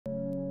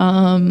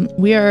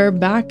We are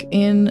back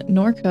in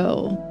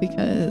Norco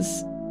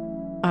because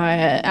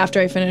after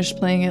I finished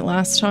playing it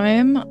last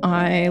time,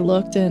 I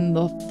looked and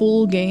the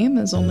full game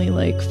is only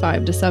like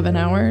 5 to 7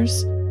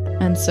 hours.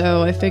 And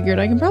so I figured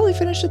I can probably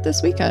finish it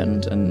this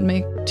weekend and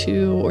make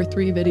 2 or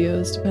 3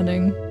 videos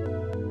depending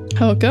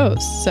how it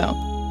goes. So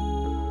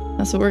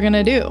that's what we're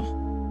gonna do.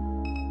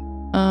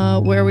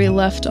 Where we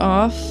left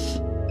off,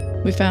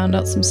 we found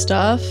out some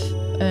stuff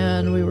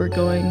and we were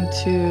going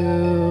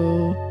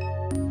to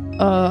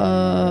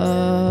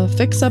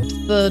fix up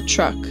the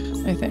truck,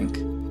 I think,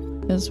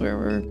 is where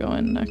we're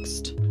going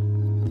next.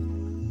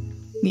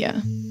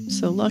 Yeah,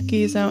 so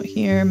Lucky's out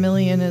here,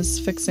 Million is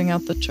fixing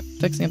up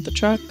the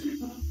truck.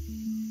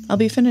 I'll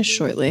be finished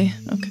shortly.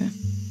 Okay.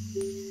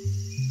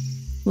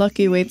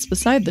 Lucky waits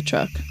beside the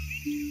truck.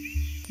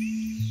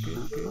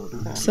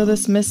 So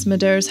this Miss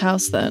Madeire's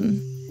house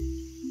then.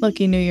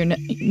 Lucky knew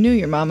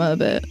your mama a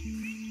bit.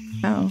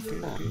 How?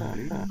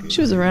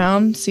 She was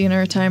around, seen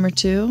her a time or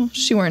two.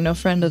 She weren't no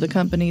friend of the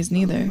company's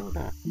neither.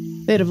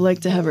 They'd have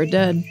liked to have her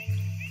dead.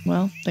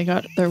 Well, they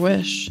got their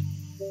wish.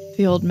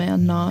 The old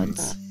man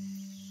nods.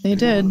 They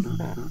did.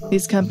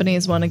 These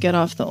companies want to get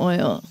off the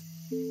oil.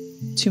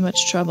 Too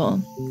much trouble.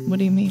 What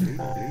do you mean?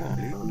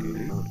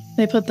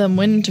 They put them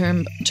wind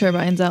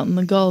turbines out in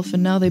the Gulf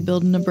and now they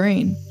building a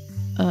brain.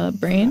 A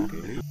brain?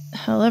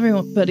 Hell,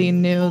 everybody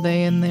knew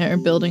they in there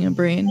building a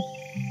brain.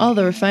 All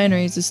the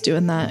refineries is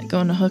doing that,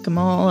 going to hook them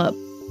all up.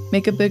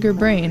 Make a bigger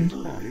brain.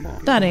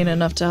 That ain't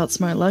enough to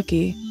outsmart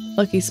Lucky.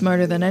 Lucky's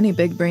smarter than any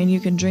big brain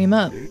you can dream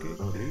up.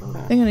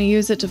 They're gonna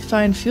use it to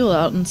find fuel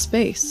out in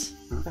space.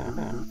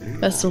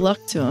 Best of luck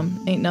to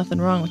them. Ain't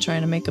nothing wrong with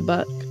trying to make a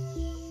buck.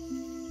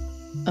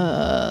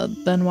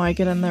 Then why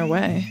get in their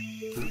way?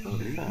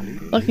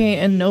 Lucky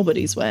ain't in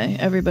nobody's way.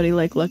 Everybody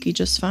like Lucky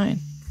just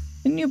fine.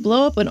 Didn't you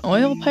blow up an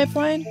oil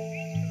pipeline?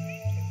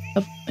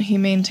 He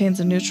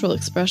maintains a neutral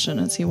expression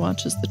as he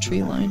watches the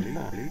tree line.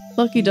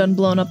 Lucky done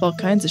blown up all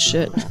kinds of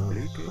shit.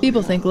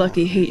 People think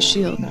Lucky hates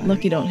S.H.I.E.L.D.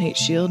 Lucky don't hate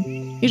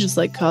S.H.I.E.L.D. He just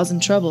like causing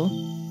trouble.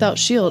 Without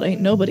S.H.I.E.L.D.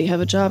 ain't nobody have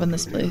a job in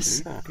this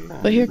place.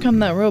 But here come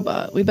that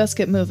robot. We best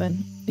get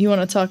moving. You want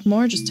to talk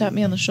more? Just tap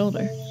me on the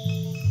shoulder.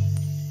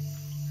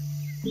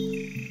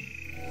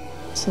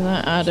 So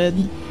that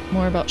added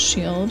more about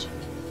S.H.I.E.L.D.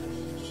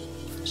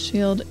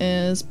 S.H.I.E.L.D.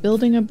 is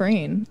building a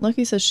brain.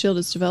 Lucky says S.H.I.E.L.D.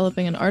 is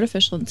developing an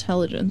artificial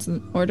intelligence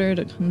in order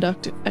to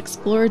conduct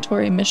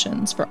exploratory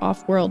missions for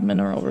off-world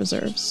mineral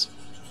reserves.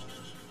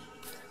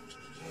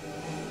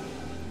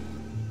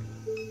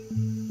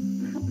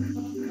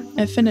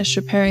 I finished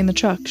repairing the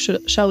truck.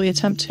 Shall we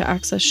attempt to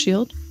access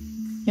S.H.I.E.L.D.?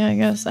 Yeah, I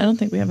guess. I don't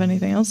think we have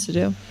anything else to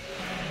do.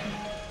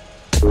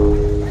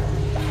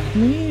 What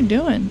are you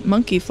doing?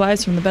 Monkey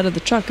flies from the bed of the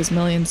truck as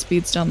Million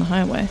speeds down the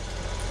highway.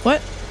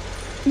 What?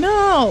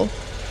 No!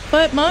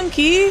 But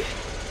Monkey!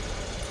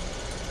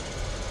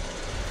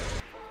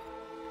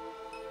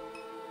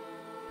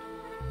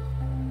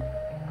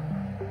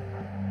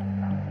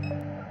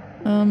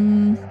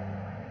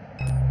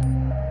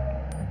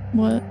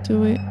 What do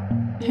we...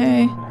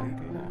 Hey.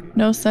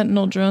 No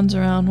sentinel drones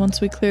around.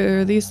 Once we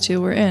clear these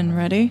two, we're in.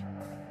 Ready?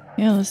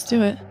 Yeah, let's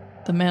do it.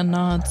 The man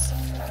nods.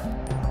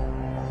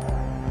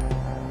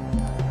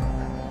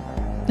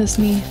 It's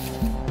me.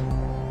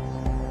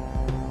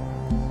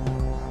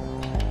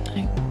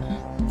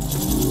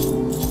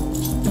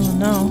 Oh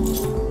no.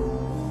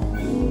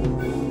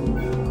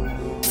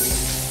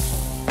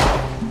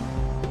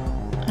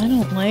 I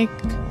don't like...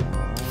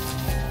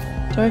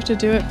 Do I have to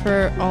do it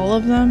for all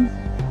of them?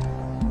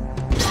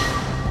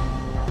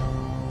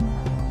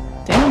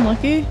 Damn,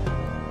 Lucky.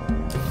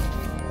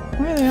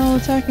 Why are they all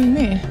attacking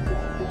me?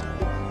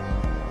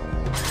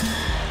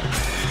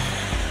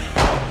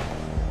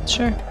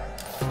 Sure.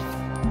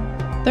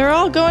 They're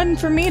all going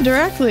for me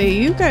directly.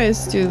 You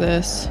guys do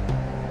this.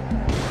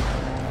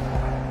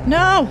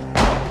 No!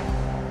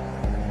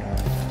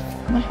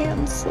 My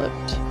hand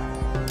slipped.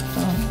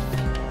 Oh.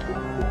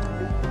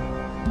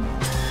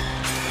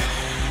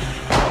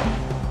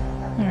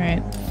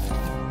 Alright.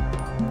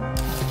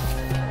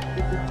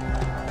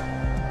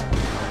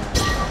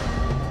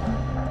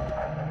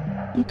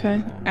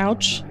 Okay.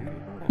 Ouch.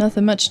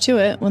 Nothing much to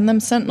it. When them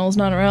sentinels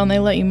not around, they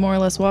let you more or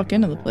less walk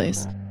into the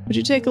place. Would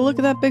you take a look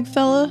at that big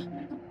fella?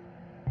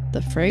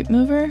 The freight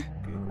mover?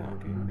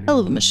 Hell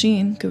of a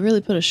machine. Could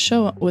really put on a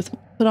show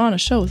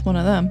with one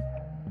of them.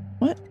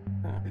 What?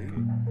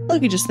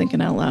 Lucky just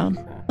thinking out loud.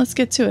 Let's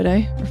get to it,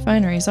 eh?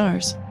 Refinery's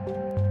ours.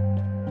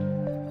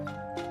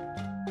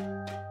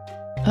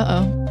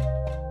 Uh-oh.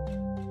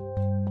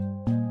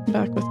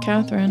 Back with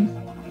Catherine.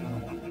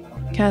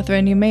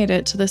 Catherine, you made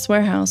it to this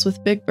warehouse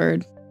with Big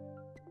Bird.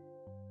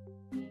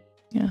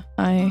 Yeah,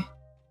 I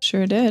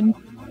sure did.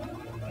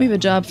 We have a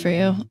job for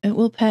you. It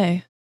will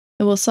pay.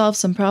 It will solve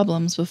some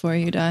problems before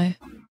you die.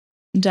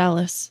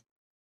 Dallas.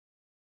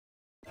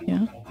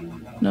 Yeah?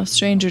 No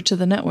stranger to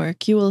the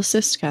network. You will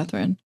assist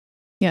Catherine.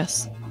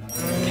 Yes.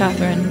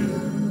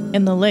 Catherine.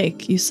 In the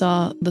lake, you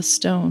saw the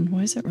stone.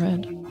 Why is it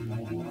red?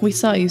 We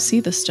saw you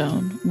see the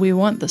stone. We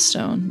want the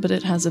stone, but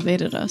it has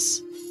evaded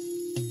us.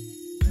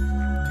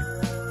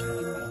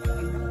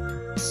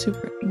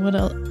 What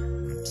else?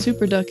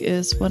 Superduck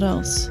is what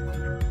else?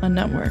 A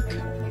network.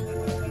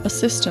 A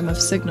system of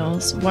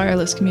signals,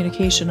 wireless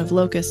communication of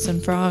locusts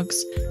and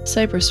frogs,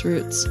 cypress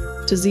roots,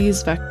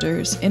 disease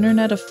vectors,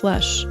 internet of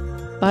flesh,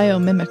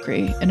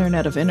 biomimicry,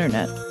 internet of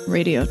internet,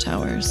 radio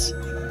towers.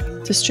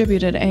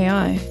 Distributed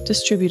AI,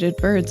 distributed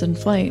birds in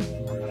flight.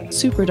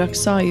 Superduck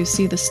saw you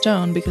see the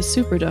stone because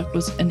Superduck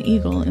was an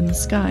eagle in the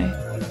sky.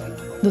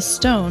 The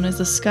stone is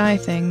a sky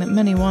thing that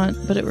many want,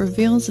 but it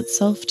reveals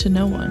itself to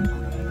no one.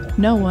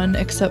 No one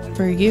except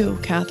for you,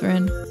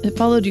 Catherine. It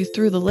followed you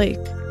through the lake.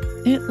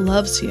 It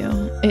loves you.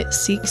 It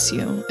seeks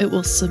you. It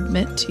will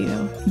submit to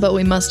you. But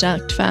we must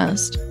act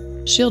fast.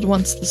 Shield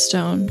wants the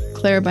stone.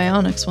 Claire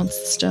Bionics wants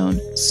the stone.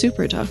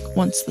 Superduck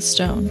wants the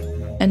stone.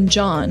 And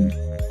John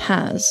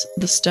has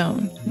the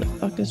stone. Who the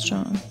fuck is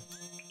John?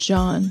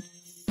 John.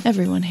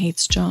 Everyone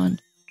hates John.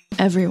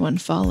 Everyone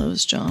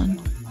follows John.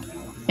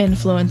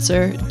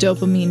 Influencer,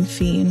 dopamine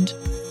fiend.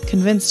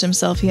 Convinced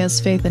himself he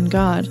has faith in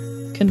God.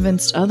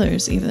 Convinced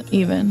others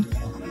even.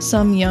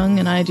 Some young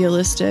and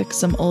idealistic,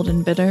 some old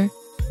and bitter.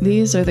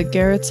 These are the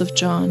garrets of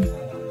John.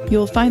 You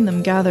will find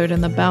them gathered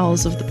in the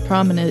bowels of the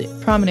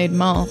Promenade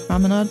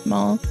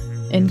Mall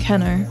in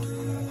Kenner.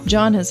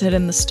 John has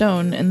hidden the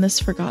stone in this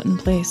forgotten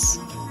place.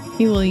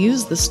 He will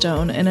use the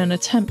stone in an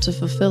attempt to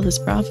fulfill his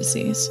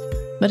prophecies,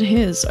 but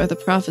his are the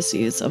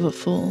prophecies of a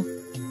fool.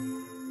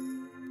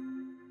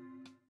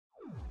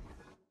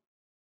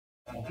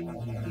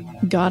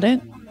 Got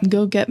it?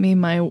 Go get me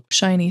my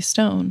shiny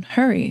stone.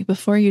 Hurry,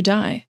 before you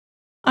die.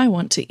 I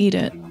want to eat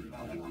it.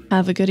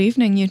 Have a good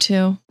evening, you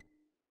two.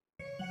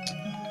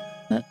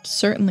 That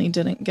certainly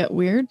didn't get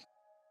weird.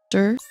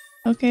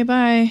 Okay,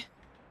 bye.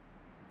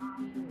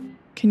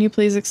 Can you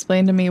please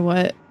explain to me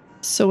what...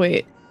 So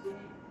wait.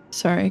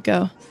 Sorry,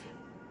 go.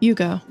 You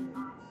go.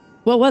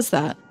 What was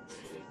that?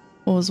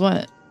 What was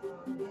what?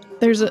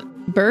 There's a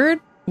bird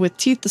with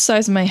teeth the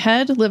size of my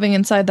head living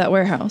inside that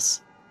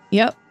warehouse.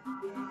 Yep.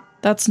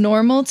 That's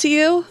normal to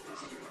you?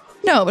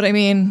 No, but I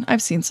mean,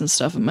 I've seen some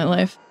stuff in my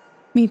life.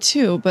 Me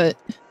too, but...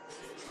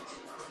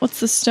 What's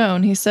the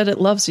stone? He said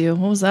it loves you.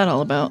 What was that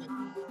all about?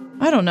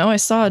 I don't know, I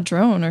saw a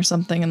drone or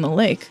something in the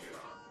lake.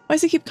 Why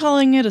does he keep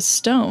calling it a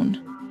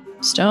stone?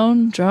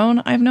 Stone?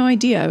 Drone? I have no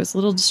idea, I was a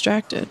little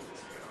distracted.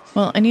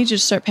 Well, I need you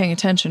to start paying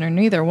attention or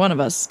neither one of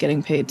us is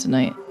getting paid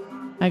tonight.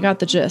 I got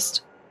the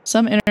gist.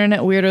 Some internet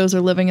weirdos are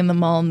living in the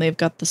mall and they've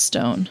got the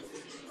stone.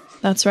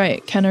 That's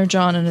right, Kenner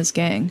John and his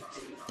gang.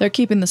 They're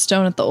keeping the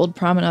stone at the old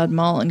Promenade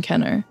Mall in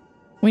Kenner.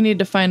 We need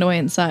to find a way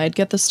inside,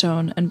 get the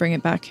stone, and bring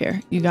it back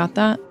here. You got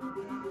that?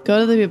 Go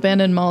to the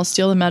abandoned mall,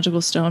 steal the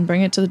magical stone,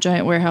 bring it to the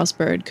giant warehouse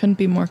bird. Couldn't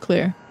be more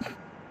clear.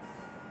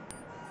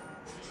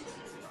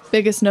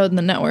 Biggest node in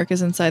the network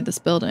is inside this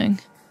building.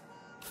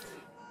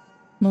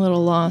 I'm a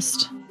little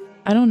lost.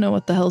 I don't know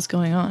what the hell's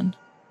going on.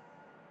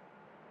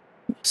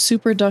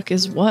 Superduck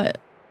is what?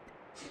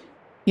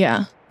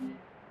 Yeah.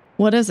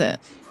 What is it?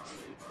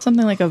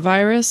 Something like a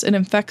virus? It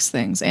infects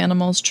things.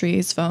 Animals,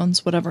 trees,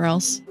 phones, whatever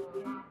else.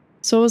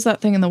 So what was that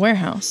thing in the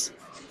warehouse?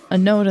 A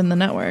node in the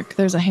network.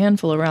 There's a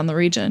handful around the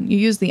region. You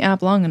use the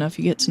app long enough,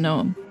 you get to know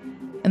them.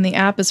 And the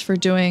app is for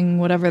doing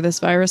whatever this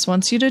virus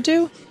wants you to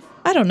do?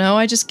 I don't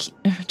know,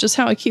 just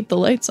how I keep the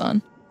lights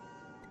on.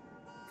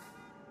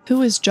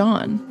 Who is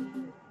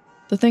John?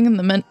 The thing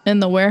in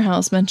the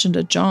warehouse mentioned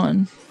a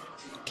John.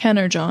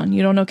 Kenner John.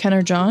 You don't know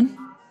Kenner John?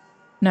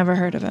 Never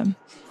heard of him.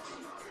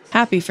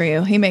 Happy for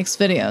you. He makes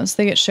videos.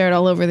 They get shared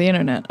all over the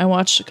internet. I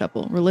watched a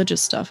couple.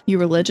 Religious stuff. You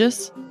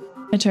religious?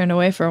 I turned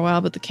away for a while,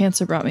 but the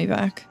cancer brought me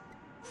back.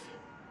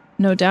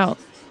 No doubt.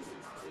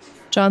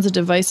 John's a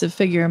divisive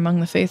figure among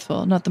the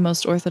faithful, not the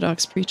most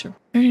orthodox preacher.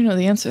 I already know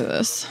the answer to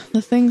this.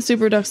 The thing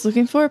Superduck's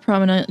looking for,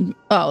 prominent...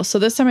 Oh, so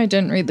this time I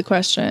didn't read the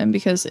question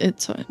because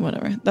it's...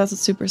 Whatever. That's what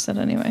Super said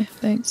anyway.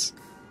 Thanks.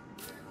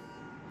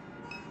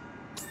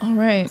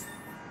 Alright.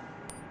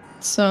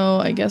 So,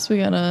 I guess we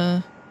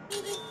gotta...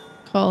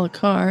 call a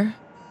car.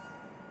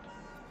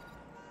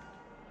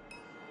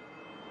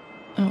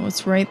 Oh,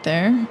 it's right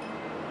there.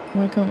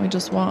 Why can't we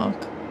just walk?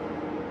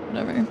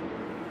 Whatever.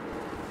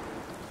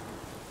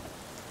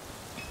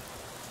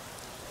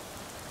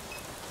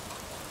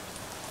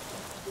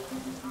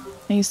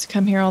 I used to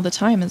come here all the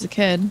time as a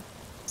kid.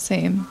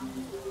 Same.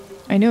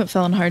 I knew it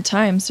fell in hard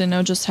times, didn't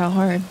know just how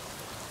hard.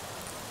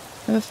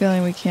 I have a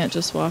feeling we can't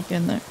just walk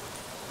in there.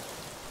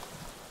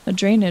 A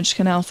drainage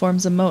canal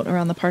forms a moat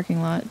around the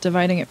parking lot,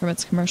 dividing it from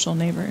its commercial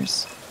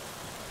neighbors.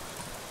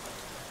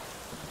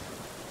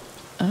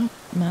 Oh,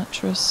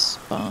 mattress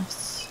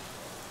boss.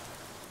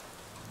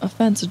 A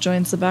fence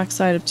adjoins the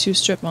backside of two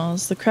strip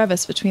malls. The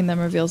crevice between them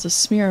reveals a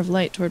smear of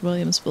light toward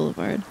Williams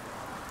Boulevard.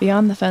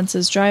 Beyond the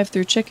fences,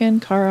 drive-through chicken,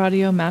 car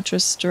audio,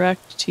 mattresses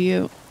direct to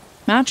you,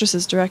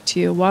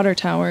 water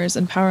towers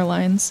and power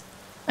lines,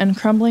 and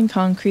crumbling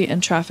concrete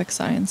and traffic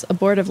signs, a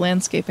board of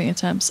landscaping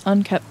attempts,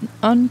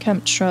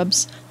 unkempt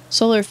shrubs,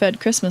 solar-fed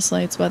Christmas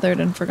lights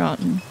weathered and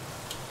forgotten.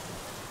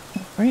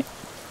 Alright.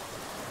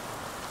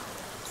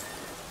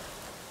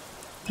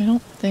 I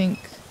don't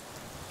think...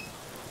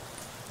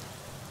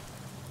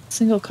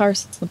 Single car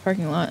sits in the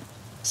parking lot.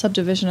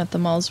 Subdivision at the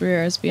mall's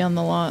rear is beyond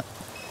the lot.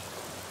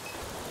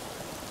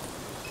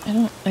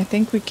 I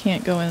think we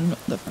can't go in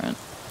the front.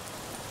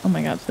 Oh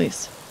my god,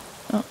 please.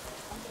 Oh.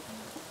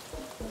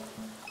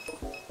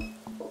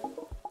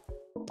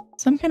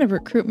 Some kind of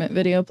recruitment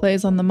video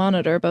plays on the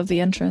monitor above the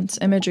entrance.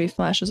 Imagery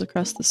flashes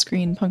across the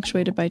screen,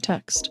 punctuated by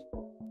text.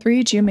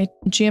 3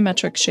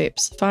 geometric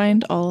shapes.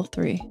 Find all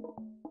 3.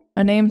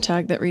 A name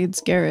tag that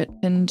reads Garrett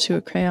pinned to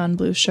a crayon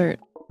blue shirt.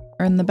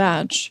 Earn the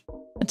badge.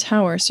 A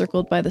tower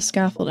circled by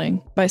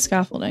scaffolding.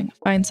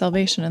 Find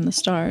salvation in the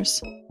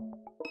stars.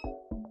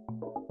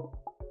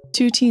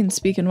 2 teens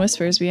speak in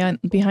whispers behind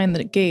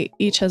the gate.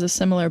 Each has a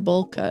similar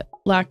bowl cut,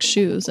 lacks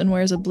shoes, and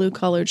wears a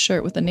blue-collared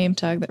shirt with a name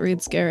tag that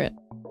reads Garrett.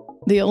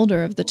 The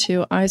older of the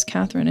 2 eyes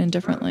Catherine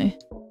indifferently.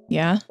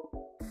 Yeah?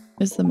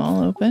 Is the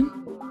mall open?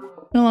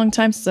 Been a long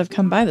time since I've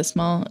come by this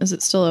mall. Is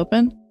it still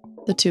open?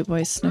 The 2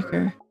 boys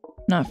snicker.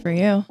 Not for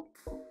you.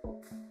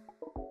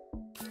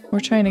 We're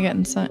trying to get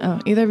inside. Oh,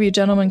 either of you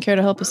gentlemen care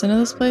to help us into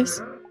this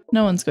place?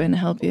 No one's going to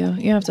help you.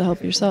 You have to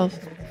help yourself.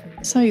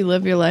 That's how you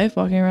live your life,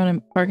 walking around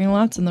in parking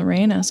lots in the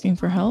rain asking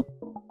for help?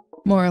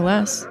 More or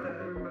less.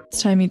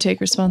 It's time you take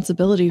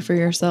responsibility for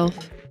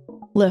yourself.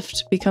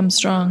 Lift, become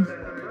strong.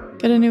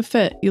 Get a new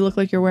fit. You look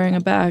like you're wearing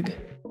a bag.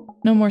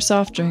 No more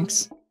soft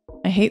drinks.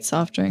 I hate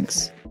soft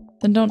drinks.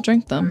 Then don't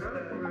drink them.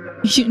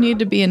 You need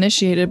to be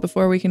initiated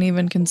before we can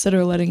even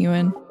consider letting you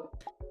in.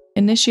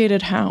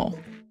 Initiated how?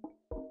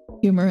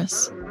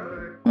 Humorous.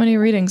 How many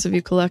readings have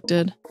you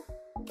collected?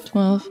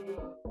 12.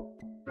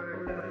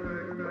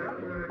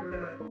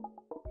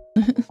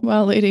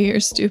 Wow, lady, you're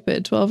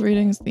stupid. 12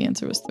 readings? The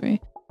answer was 3.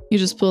 You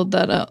just pulled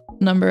that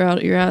number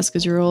out your ass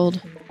because you're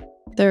old.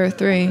 There are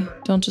 3.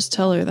 Don't just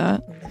tell her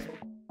that.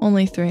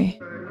 Only 3.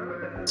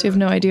 So you have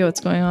no idea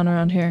what's going on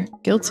around here.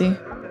 Guilty.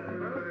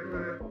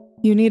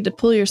 You need to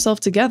pull yourself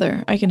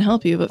together. I can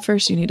help you, but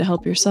first you need to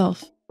help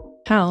yourself.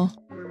 How?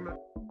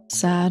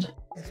 Sad.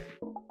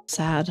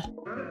 Sad.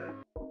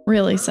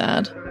 Really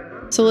sad.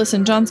 So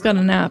listen, John's got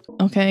an app,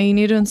 okay? You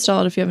need to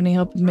install it if you have any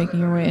hope of making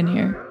your way in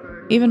here.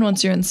 Even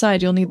once you're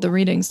inside, you'll need the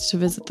readings to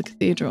visit the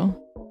cathedral.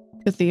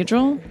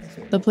 Cathedral?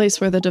 The place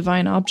where the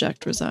divine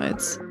object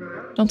resides.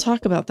 Don't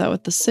talk about that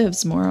with the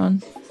sieves,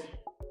 moron.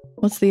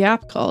 What's the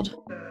app called?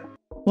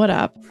 What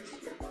app?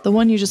 The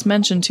one you just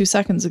mentioned 2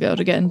 seconds ago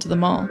to get into the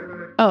mall.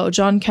 Oh,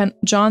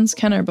 John's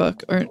Kenner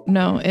book. Or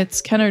no,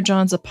 it's Kenner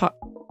John's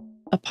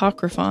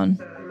Apocryphon.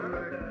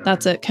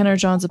 That's it, Kenner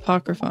John's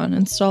Apocryphon.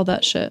 Install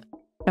that shit.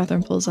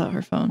 Catherine pulls out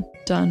her phone.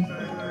 Done.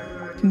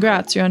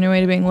 Congrats, you're on your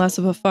way to being less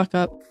of a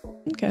fuck-up.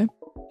 Okay.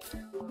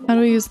 How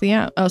do we use the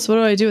app? Oh, so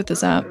what do I do with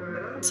this app?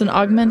 It's an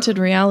augmented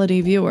reality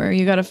viewer.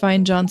 You gotta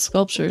find John's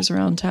sculptures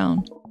around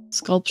town.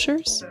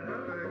 Sculptures?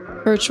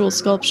 Virtual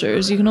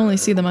sculptures. You can only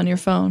see them on your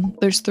phone.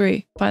 There's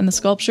 3. Find the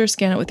sculpture,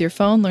 scan it with your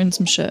phone, learn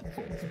some shit.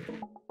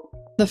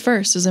 The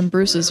first is in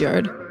Bruce's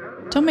yard.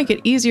 Don't make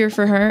it easier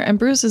for her, and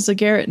Bruce is a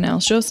Garrett now.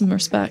 Show some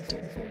respect.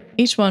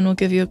 Each one will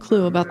give you a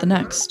clue about the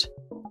next.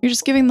 You're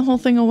just giving the whole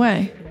thing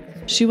away.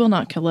 She will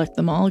not collect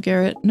them all,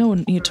 Garrett. No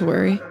need to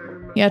worry.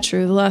 Yeah,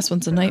 true. The last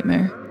one's a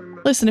nightmare.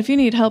 Listen, if you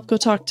need help, go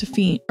talk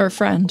to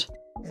friend.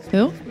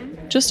 Who?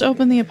 Just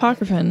open the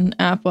Apocryphon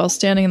app while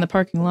standing in the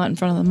parking lot in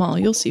front of the mall.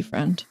 You'll see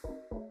friend.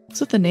 What's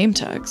with the name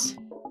tags?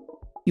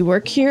 You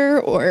work here,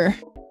 or...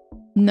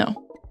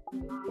 No.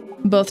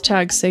 Both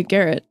tags say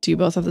Garrett. Do you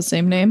both have the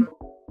same name?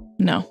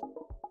 No.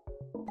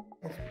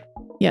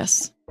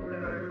 Yes.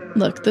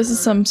 Look, this is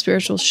some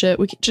spiritual shit.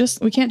 We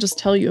can't just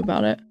tell you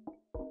about it.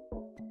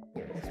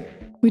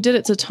 We did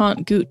it to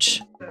taunt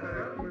Gooch.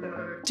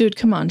 Dude,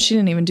 come on, she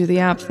didn't even do the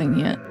app thing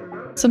yet.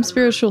 Some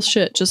spiritual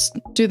shit, just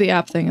do the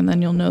app thing and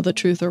then you'll know the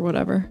truth or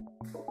whatever.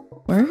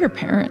 Where are your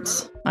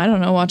parents? I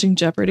don't know, watching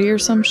Jeopardy or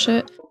some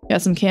shit?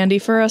 Got some candy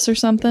for us or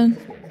something?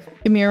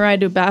 Give me a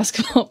ride to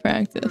basketball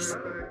practice.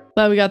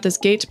 Glad we got this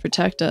gate to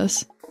protect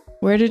us.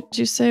 Where did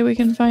you say we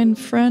can find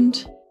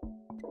friend?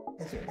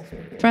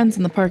 Friend's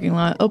in the parking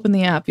lot. Open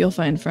the app, you'll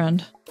find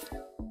friend.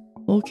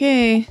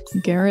 Okay,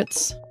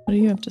 Garrett's. What do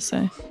you have to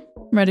say?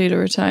 I'm ready to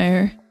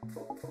retire.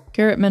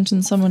 Garrett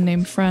mentioned someone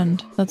named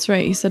Friend. That's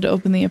right, he said to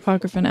open the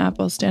Apocryphon app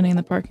while standing in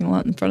the parking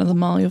lot in front of the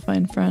mall. You'll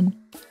find Friend.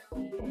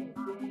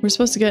 We're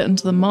supposed to get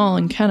into the mall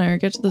in Kenner,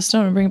 get to the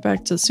stone and bring it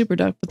back to the super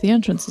duck, but the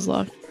entrance is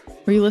locked.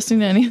 Were you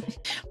listening to anything?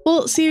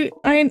 Well, see,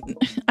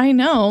 I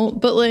know,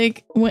 but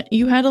like, when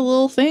you had a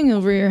little thing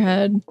over your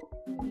head.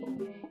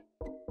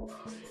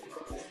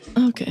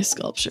 Okay,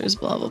 sculptures,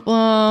 blah, blah,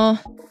 blah.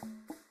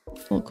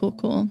 Cool, cool,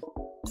 cool.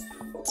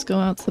 Let's go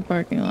out to the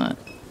parking lot.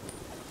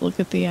 Look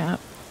at the app.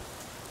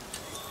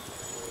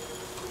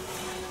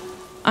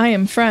 I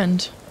am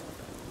Friend.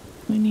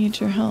 We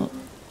need your help.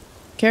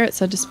 Garrett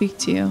said to speak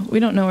to you. We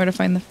don't know where to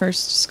find the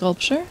first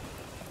sculpture.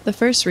 The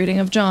first reading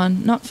of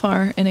John, not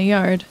far, in a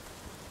yard.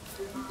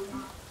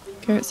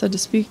 Garrett said to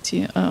speak to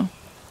you. Oh.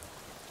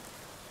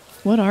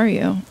 What are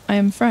you? I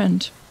am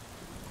Friend.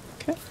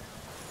 Okay.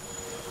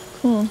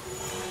 Cool.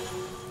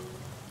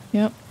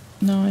 Yep.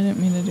 No, I didn't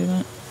mean to do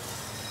that.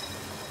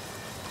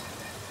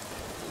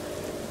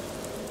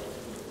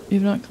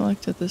 You've not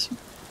collected this.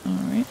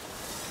 Alright.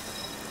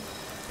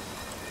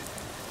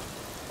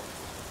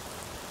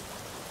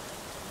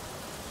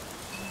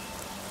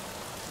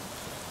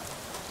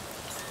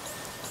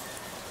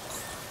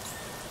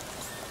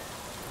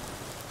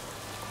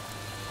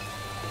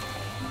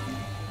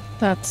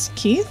 That's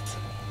Keith?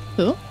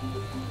 Who?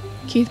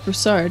 Keith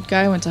Broussard,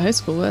 guy I went to high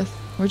school with.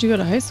 Where'd you go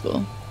to high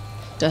school?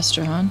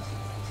 Destrehan.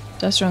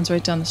 Destrehan's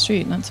right down the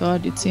street, not so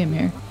odd you'd see him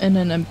here. In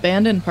an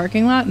abandoned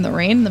parking lot in the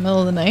rain in the middle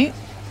of the night?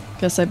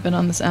 Guess I've been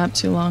on this app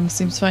too long,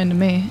 seems fine to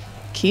me.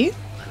 Keith?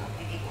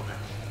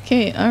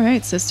 Kate,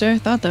 alright sister,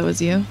 thought that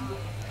was you.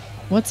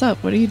 What's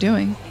up, what are you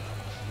doing?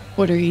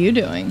 What are you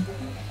doing?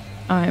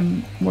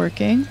 I'm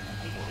working.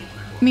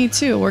 Me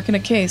too, working a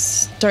case,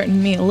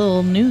 starting me a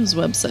little news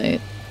website.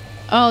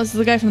 Oh, this is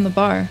the guy from the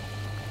bar.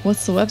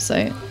 What's the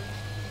website?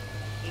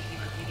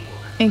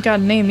 Ain't got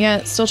a name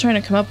yet, still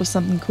trying to come up with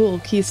something cool,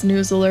 Keith's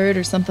News Alert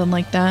or something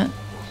like that.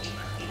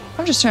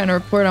 I'm just trying to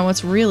report on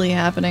what's really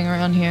happening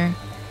around here.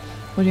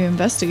 What are you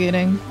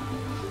investigating?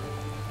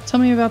 Tell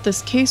me about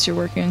this case you're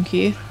working on,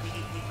 Keith.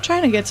 I'm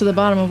trying to get to the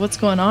bottom of what's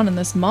going on in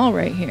this mall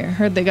right here.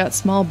 Heard they got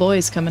small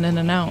boys coming in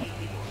and out.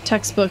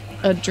 Textbook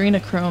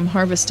adrenochrome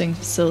harvesting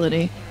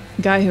facility.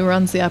 Guy who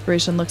runs the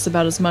operation looks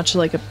about as much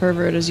like a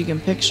pervert as you can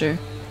picture.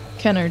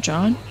 Kenner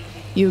John?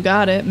 You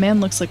got it, man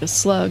looks like a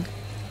slug.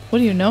 What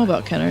do you know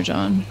about Kenner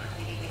John?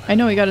 I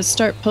know he got to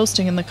start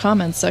posting in the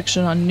comments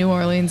section on New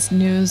Orleans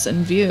News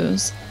and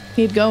Views.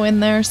 He'd go in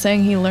there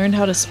saying he learned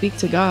how to speak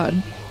to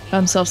God. Got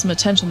himself some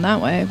attention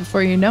that way.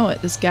 Before you know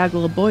it, this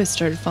gaggle of boys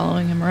started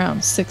following him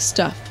around. Sick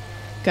stuff.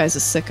 Guy's a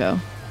sicko.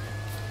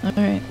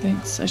 Alright,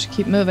 thanks. I should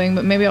keep moving,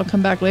 but maybe I'll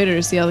come back later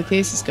to see how the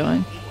case is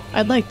going.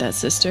 I'd like that,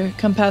 sister.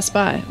 Come pass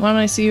by. Why don't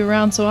I see you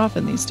around so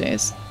often these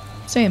days?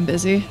 Staying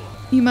busy.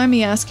 You mind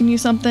me asking you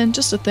something?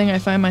 Just a thing I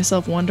find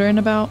myself wondering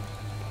about.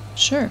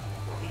 Sure.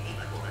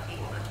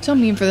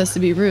 Don't mean for this to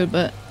be rude,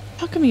 but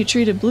how come you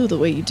treated Blue the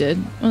way you did?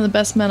 One of the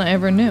best men I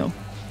ever knew.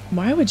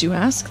 Why would you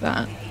ask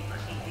that?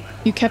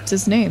 You kept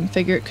his name.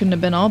 Figure it couldn't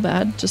have been all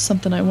bad. Just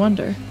something I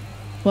wonder.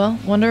 Well,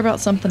 wonder about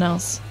something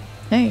else.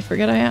 Hey,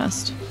 forget I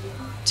asked.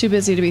 Too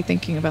busy to be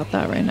thinking about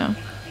that right now.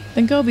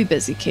 Then go be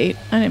busy, Kate.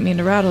 I didn't mean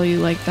to rattle you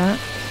like that.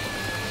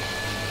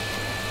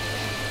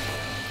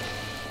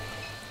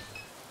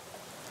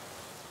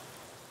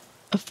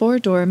 A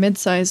 4-door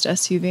mid-sized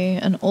SUV,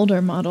 an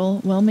older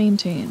model,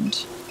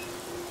 well-maintained.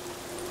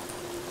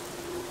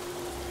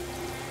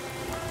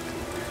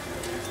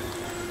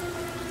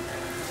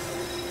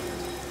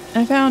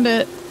 I found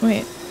it.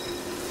 Wait.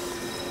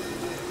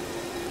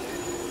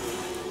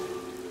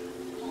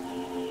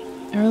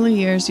 Early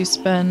years you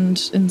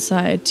spend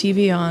inside,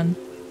 TV on.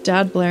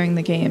 Dad blaring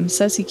the game.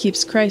 Says he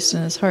keeps Christ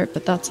in his heart,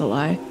 but that's a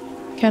lie.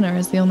 Kenner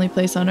is the only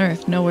place on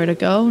earth. Nowhere to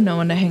go, no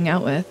one to hang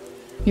out with.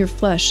 Your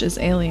flesh is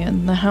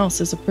alien. The house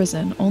is a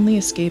prison. Only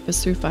escape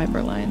is through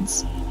fiber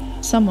lines.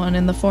 Someone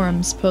in the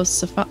forums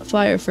posts a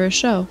flyer for a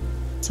show.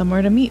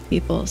 Somewhere to meet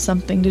people.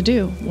 Something to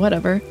do.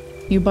 Whatever.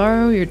 You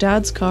borrow your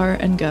dad's car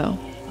and go.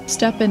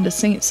 Step into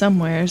St.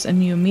 Somewheres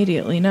and you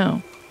immediately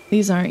know.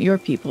 These aren't your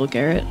people,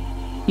 Garrett.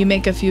 You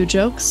make a few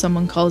jokes,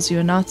 someone calls you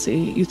a Nazi,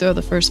 you throw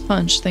the first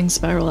punch, things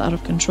spiral out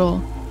of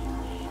control.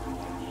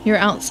 You're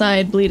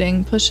outside,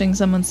 bleeding, pushing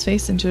someone's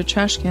face into a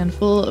trash can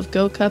full of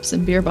Go cups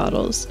and beer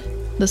bottles.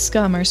 The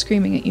scum are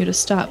screaming at you to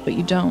stop, but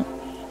you don't.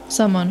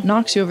 Someone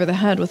knocks you over the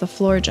head with a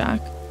floor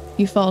jack.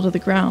 You fall to the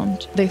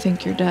ground. They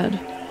think you're dead.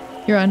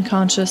 You're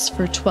unconscious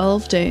for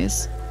 12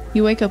 days.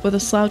 You wake up with a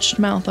slouched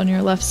mouth on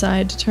your left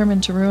side,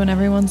 determined to ruin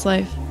everyone's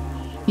life.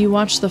 You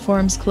watch the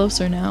forums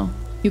closer now.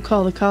 You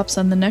call the cops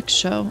on the next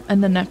show,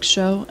 and the next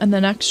show, and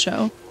the next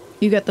show.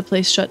 You get the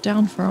place shut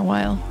down for a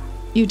while.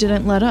 You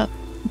didn't let up.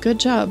 Good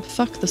job.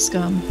 Fuck the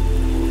scum.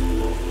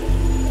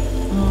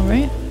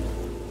 Alright.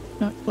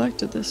 Not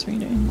collected this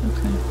reading.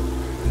 Okay.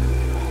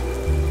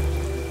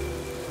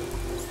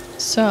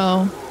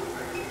 So...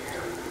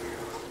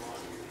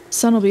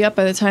 sun will be up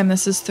by the time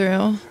this is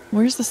through.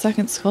 Where's the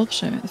second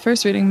sculpture? The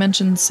first reading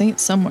mentioned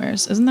St.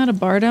 Somewheres. Isn't that a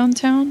bar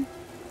downtown?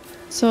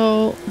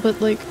 So, but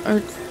like,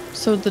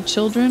 so the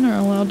children are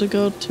allowed to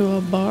go to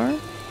a bar?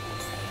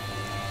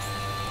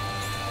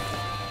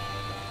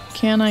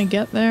 Can I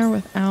get there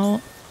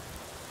without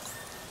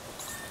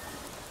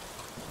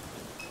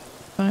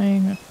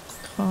buying a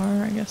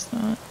car? I guess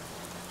not.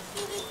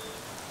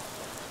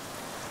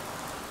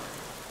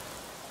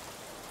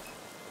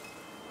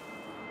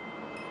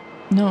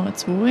 No,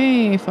 it's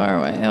way far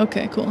away.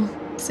 Okay, cool.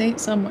 St.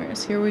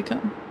 Somewheres, here we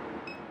come.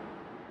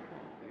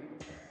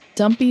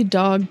 Dumpy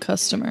dog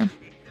customer.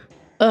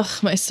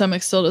 Ugh, my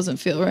stomach still doesn't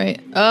feel right.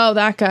 Oh,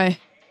 that guy.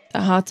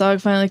 That hot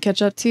dog finally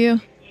catch up to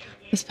you?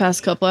 This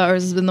past couple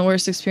hours has been the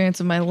worst experience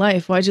of my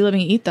life. Why'd you let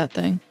me eat that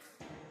thing?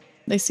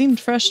 They seemed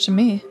fresh to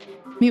me.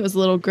 Meat was a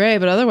little gray,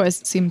 but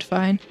otherwise it seemed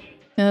fine.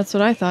 And that's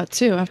what I thought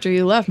too. After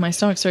you left, my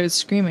stomach started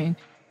screaming.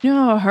 You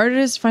know how hard it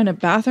is to find a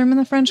bathroom in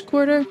the French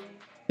Quarter?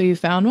 But you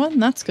found one?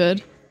 That's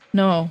good.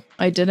 No,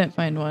 I didn't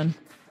find one.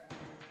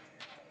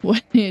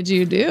 What did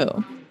you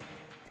do?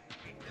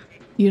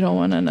 You don't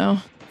want to know.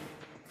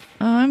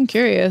 I'm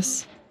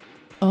curious.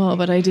 Oh,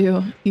 but I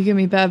do. You give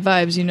me bad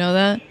vibes, you know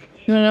that?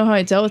 You wanna know how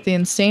I dealt with the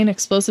insane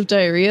explosive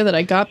diarrhea that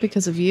I got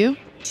because of you?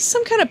 Is this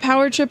some kind of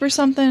power trip or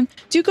something?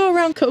 Do you go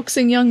around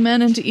coaxing young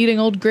men into eating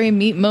old gray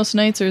meat most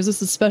nights, or is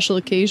this a special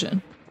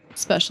occasion?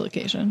 Special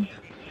occasion.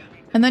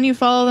 And then you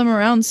follow them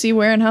around and see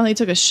where and how they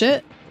took a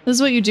shit? This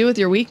is what you do with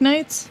your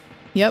weeknights?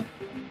 Yep.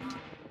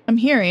 I'm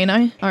here, ain't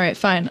I? Alright,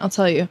 fine, I'll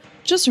tell you.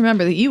 Just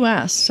remember that you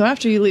asked, so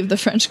after you leave the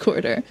French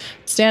Quarter,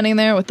 standing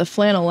there with the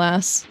flannel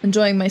lass,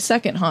 enjoying my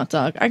second hot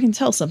dog, I can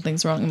tell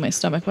something's wrong in my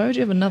stomach. Why would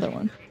you have another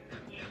one?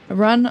 I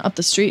run up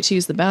the street to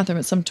use the bathroom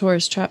at some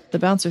tourist trap. The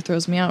bouncer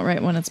throws me out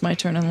right when it's my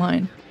turn in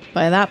line.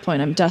 By that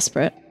point, I'm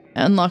desperate.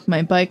 I unlock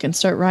my bike and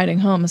start riding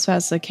home as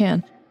fast as I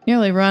can.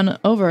 Nearly run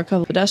over a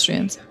couple of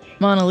pedestrians.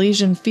 I'm on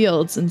Elysian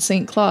Fields in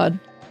St. Claude.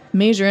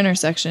 Major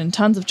intersection.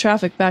 Tons of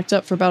traffic backed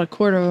up for about a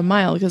quarter of a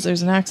mile because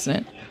there's an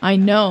accident. I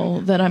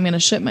know that I'm gonna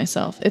shit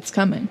myself. It's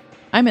coming.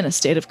 I'm in a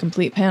state of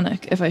complete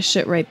panic. If I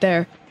shit right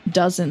there,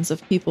 dozens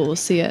of people will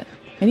see it.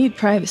 I need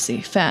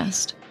privacy,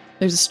 fast.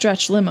 There's a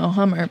stretch limo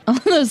Hummer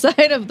on the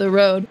side of the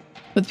road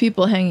with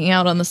people hanging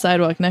out on the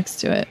sidewalk next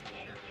to it.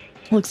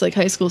 Looks like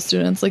high school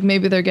students, like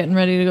maybe they're getting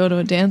ready to go to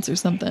a dance or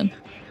something.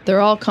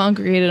 They're all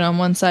congregated on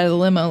one side of the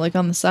limo, like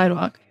on the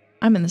sidewalk.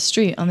 I'm in the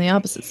street, on the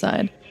opposite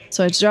side.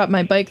 So I drop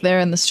my bike there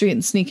in the street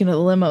and sneak into the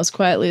limo as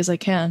quietly as I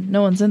can.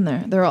 No one's in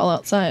there. They're all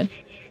outside.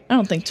 I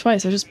don't think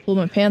twice. I just pulled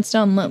my pants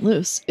down and let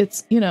loose.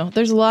 It's, you know,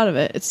 there's a lot of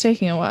it. It's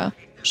taking a while.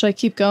 Should I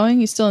keep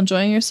going? You still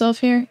enjoying yourself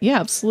here? Yeah,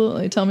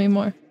 absolutely. Tell me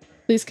more.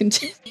 Please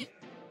continue.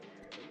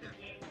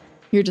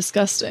 You're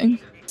disgusting.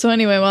 So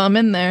anyway, while I'm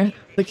in there,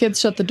 the kids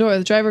shut the door.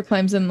 The driver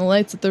climbs in and the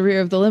lights at the rear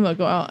of the limo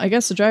go out. I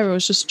guess the driver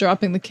was just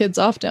dropping the kids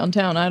off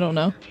downtown. I don't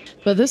know.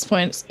 But at this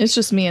point, it's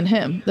just me and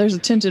him. There's a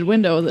tinted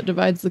window that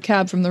divides the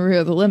cab from the rear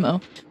of the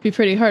limo. It'd be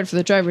pretty hard for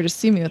the driver to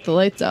see me with the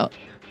lights out.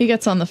 He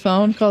gets on the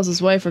phone, calls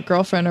his wife or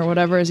girlfriend or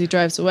whatever as he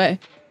drives away.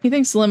 He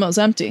thinks the limo's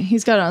empty.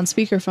 He's got it on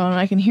speakerphone and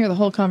I can hear the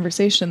whole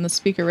conversation in the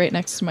speaker right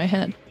next to my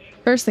head.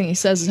 First thing he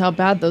says is how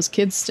bad those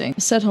kids stink.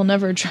 Said he'll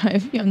never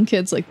drive young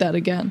kids like that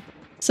again.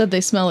 Said they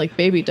smell like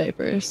baby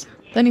diapers.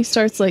 Then he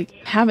starts, like,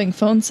 having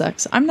phone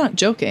sex. I'm not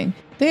joking.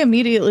 They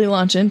immediately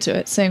launch into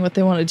it, saying what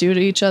they want to do to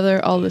each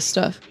other, all this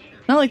stuff.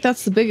 Not like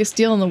that's the biggest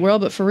deal in the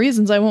world, but for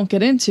reasons I won't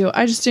get into,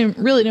 I just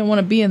really didn't want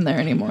to be in there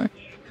anymore.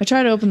 I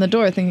try to open the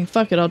door thinking,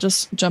 fuck it, I'll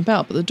just jump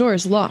out, but the door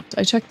is locked.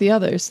 I check the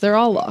others. They're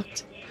all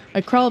locked.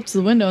 I crawl up to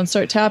the window and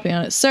start tapping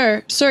on it.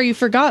 Sir, you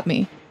forgot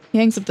me. He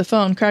hangs up the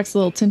phone, cracks the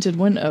little tinted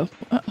window.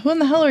 Who in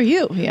the hell are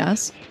you? He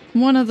asks. I'm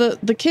one of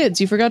the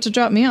kids. You forgot to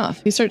drop me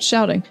off. He starts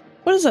shouting.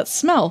 What is that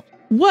smell?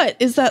 What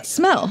is that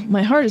smell?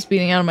 My heart is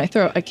beating out of my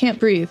throat. I can't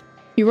breathe.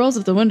 He rolls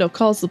up the window,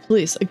 calls the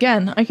police.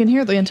 Again, I can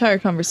hear the entire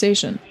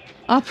conversation.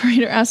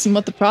 Operator asks him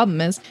what the problem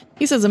is.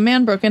 He says a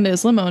man broke into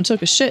his limo and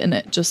took a shit in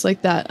it. Just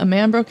like that. A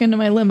man broke into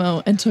my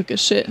limo and took a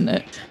shit in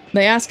it.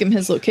 They ask him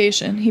his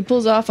location. He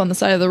pulls off on the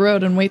side of the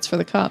road and waits for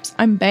the cops.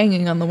 I'm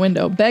banging on the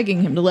window,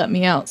 begging him to let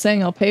me out,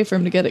 saying I'll pay for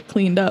him to get it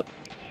cleaned up.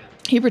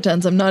 He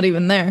pretends I'm not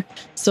even there.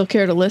 Still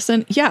care to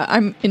listen? Yeah,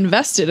 I'm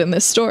invested in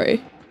this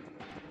story.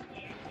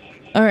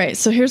 Alright,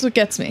 so here's what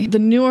gets me. The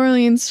New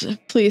Orleans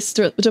Police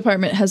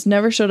Department has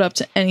never showed up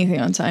to anything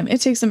on time.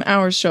 It takes them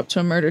hours to show up to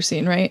a murder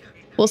scene, right?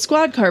 Well, a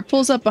squad car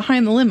pulls up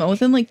behind the limo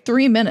within like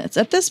 3 minutes.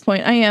 At this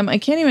point, I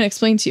can't even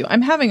explain to you.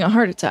 I'm having a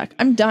heart attack.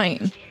 I'm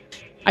dying.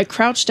 I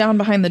crouch down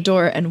behind the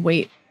door and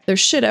wait. There's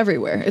shit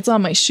everywhere. It's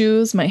on my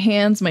shoes, my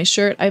hands, my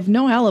shirt. I have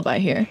no alibi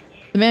here.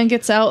 The man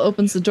gets out,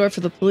 opens the door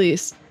for the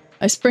police.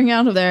 I spring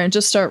out of there and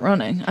just start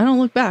running. I don't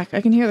look back.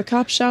 I can hear the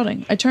cops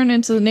shouting. I turn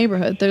into the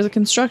neighborhood. There's a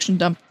construction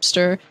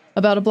dumpster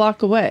about a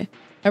block away.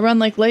 I run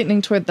like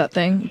lightning toward that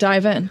thing,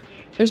 dive in.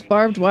 There's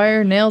barbed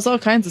wire, nails, all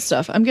kinds of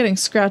stuff. I'm getting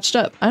scratched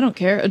up. I don't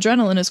care.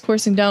 Adrenaline is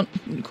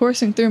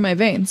coursing through my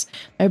veins.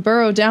 I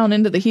burrow down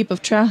into the heap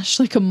of trash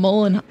like a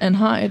mole and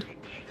hide.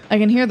 I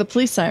can hear the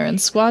police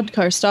sirens. Squad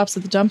car stops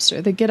at the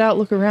dumpster. They get out,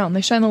 look around.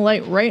 They shine the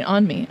light right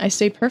on me. I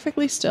stay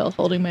perfectly still,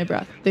 holding my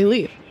breath. They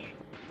leave.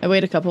 I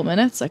wait a couple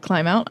minutes. I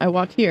climb out. I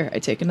walk here. I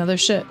take another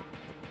shit.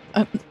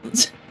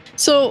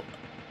 So,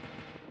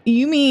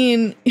 you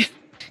mean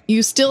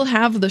you still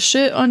have the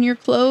shit on your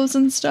clothes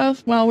and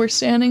stuff while we're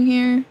standing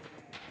here?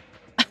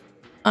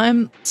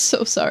 I'm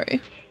so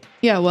sorry.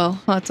 Yeah, well,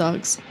 hot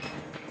dogs.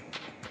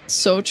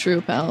 So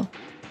true, pal.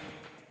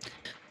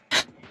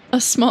 A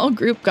small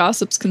group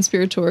gossips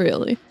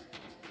conspiratorially.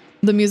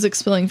 The music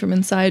spilling from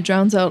inside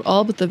drowns out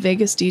all but the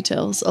vaguest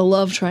details. A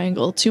love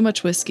triangle, too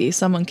much whiskey,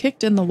 someone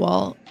kicked in the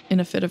wall in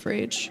a fit of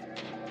rage.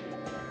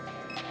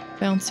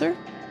 Bouncer?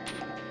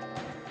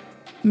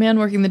 A man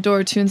working the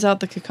door tunes out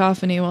the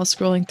cacophony while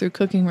scrolling through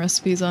cooking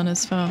recipes on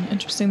his phone.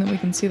 Interesting that we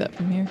can see that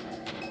from here.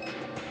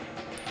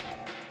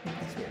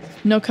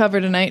 No cover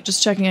tonight,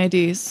 just checking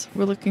IDs.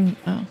 We're looking...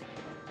 oh.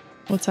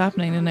 What's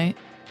happening tonight?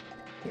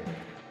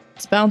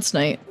 It's bounce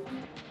night.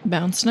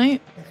 Bounce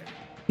night?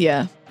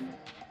 Yeah.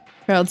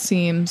 Crowd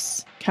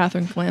seems...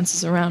 Catherine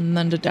glances around and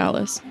then to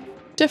Dallas.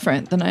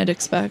 Different than I'd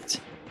expect.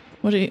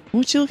 What you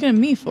looking at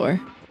me for?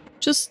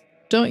 Just,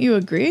 don't you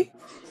agree?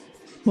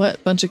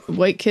 What, bunch of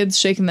white kids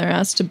shaking their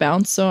ass to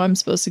bounce so I'm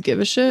supposed to give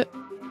a shit?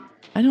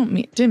 I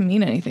didn't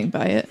mean anything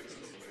by it.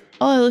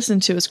 All I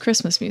listened to was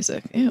Christmas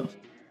music. Ew.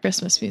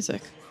 Christmas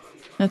music.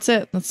 That's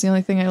it. That's the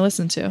only thing I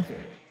listen to.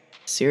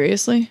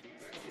 Seriously?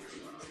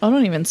 Oh,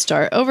 don't even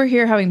start. Over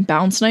here having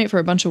bounce night for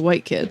a bunch of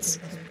white kids.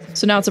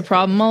 So now it's a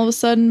problem all of a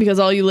sudden because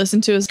all you listen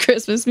to is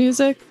Christmas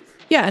music?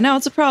 Yeah, now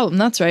it's a problem.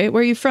 That's right.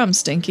 Where are you from,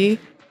 Stinky?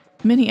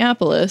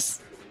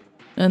 Minneapolis.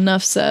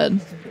 Enough said.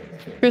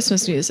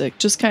 Christmas music.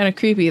 Just kind of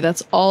creepy.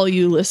 That's all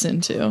you listen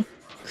to.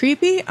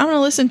 Creepy? I'm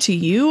gonna listen to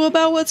you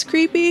about what's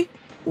creepy?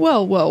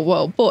 Whoa, whoa,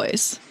 whoa,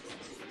 boys.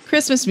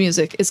 Christmas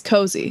music is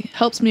cozy.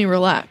 Helps me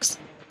relax.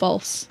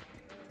 False.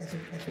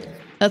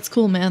 That's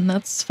cool, man.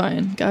 That's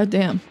fine.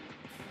 Goddamn.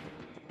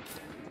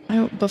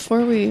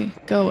 Before we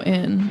go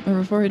in, or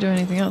before we do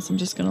anything else, I'm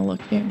just gonna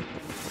look here.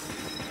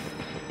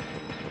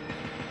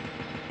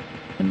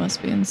 It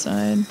must be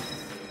inside.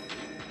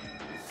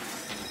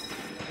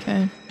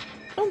 Okay.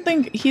 I don't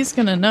think he's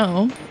gonna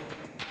know.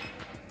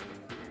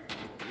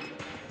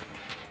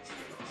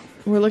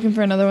 We're looking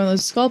for another one of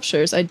those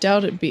sculptures. I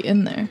doubt it'd be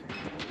in there.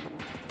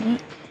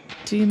 What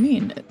do you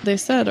mean? They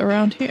said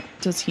around here.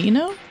 Does he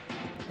know? Is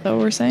that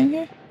what we're saying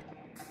here?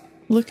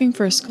 Looking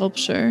for a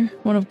sculpture.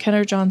 One of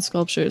Kenner John's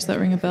sculptures that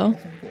ring a bell.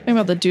 Talking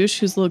about the douche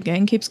whose little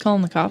gang keeps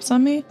calling the cops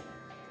on me?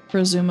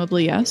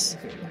 Presumably yes.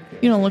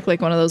 You don't look like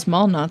one of those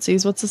mall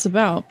Nazis. What's this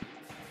about?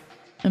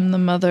 I'm the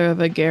mother of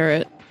a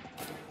Garrett.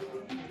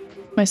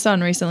 My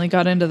son recently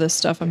got into this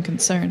stuff. I'm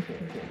concerned.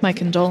 My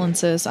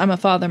condolences. I'm a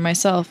father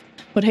myself.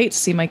 Would hate to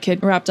see my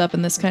kid wrapped up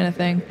in this kind of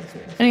thing.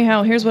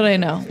 Anyhow, here's what I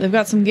know. They've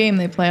got some game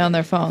they play on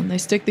their phone. They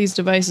stick these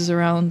devices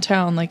around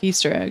town like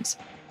Easter eggs.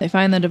 They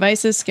find the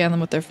devices, scan them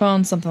with their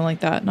phone, something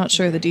like that. Not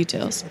sure of the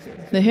details.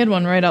 They hid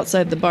one right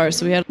outside the bar,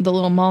 so we had the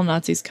little mall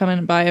Nazis come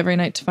in by every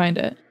night to find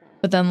it.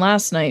 But then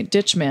last night,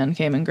 Ditch Man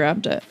came and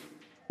grabbed it.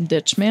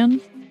 Ditch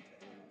Man?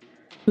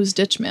 Who's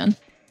Ditch Man?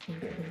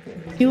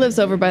 He lives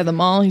over by the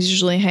mall. He's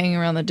usually hanging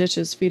around the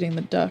ditches feeding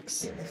the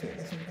ducks.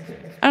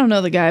 I don't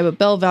know the guy, but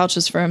Belle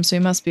vouches for him, so he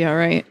must be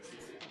alright.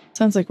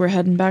 Sounds like we're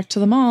heading back to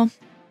the mall.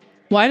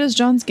 Why does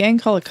John's gang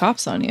call the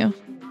cops on you?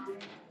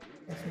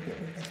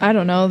 I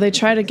don't know. They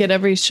try to get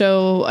every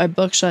show I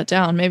book shut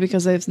down. Maybe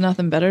because they have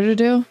nothing better to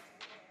do?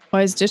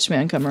 Why does Ditch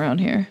Man come around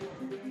here?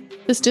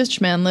 This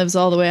Ditch Man lives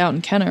all the way out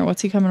in Kenner.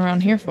 What's he coming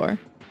around here for?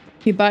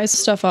 He buys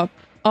stuff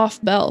off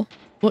Belle.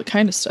 What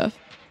kind of stuff?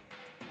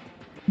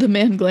 The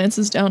man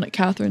glances down at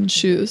Catherine's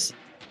shoes.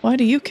 Why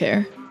do you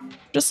care?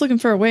 Just looking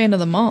for a way into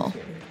the mall.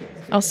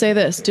 I'll say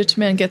this, Ditch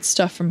Man gets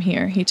stuff from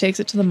here. He takes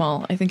it to the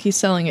mall. I think he's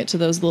selling it to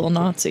those little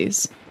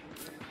Nazis.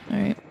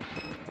 Alright.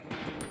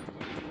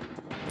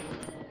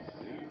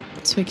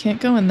 So we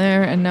can't go in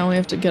there, and now we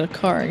have to get a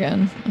car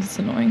again. That's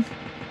annoying.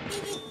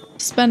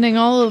 Spending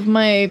all of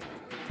my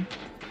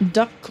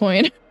duck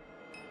coin.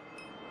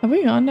 Have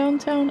we gone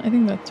downtown? I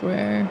think that's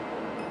where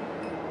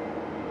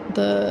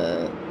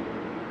the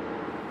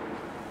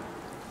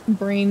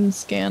brain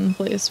scan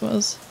place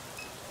was.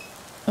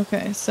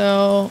 Okay,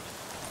 so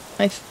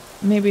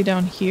maybe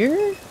down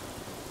here?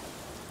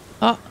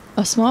 Ah,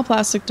 a small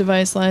plastic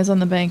device lies on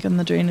the bank in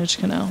the drainage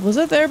canal. Was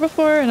it there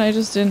before and I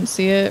just didn't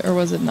see it, or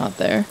was it not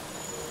there?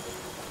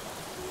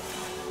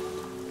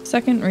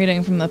 Second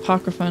reading from the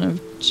Apocryphon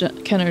of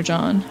Kenner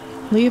John.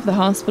 Leave the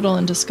hospital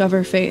and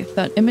discover faith,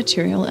 that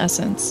immaterial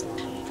essence.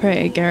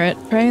 Pray, Garrett.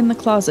 Pray in the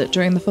closet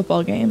during the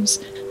football games.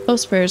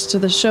 Post prayers to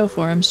the show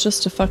forums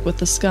just to fuck with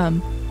the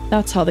scum.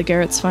 That's how the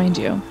Garretts find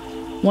you.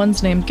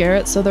 One's named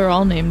Garrett, so they're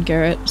all named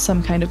Garrett.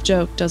 Some kind of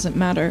joke, doesn't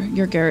matter.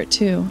 You're Garrett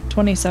too.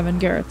 27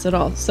 Garretts at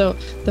all. So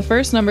the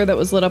first number that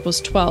was lit up was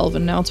 12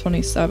 and now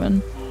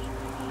 27.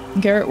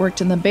 Garrett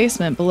worked in the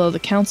basement below the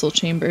council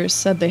chambers,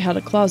 said they had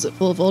a closet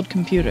full of old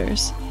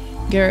computers.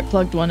 Garrett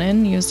plugged one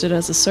in, used it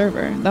as a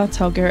server. That's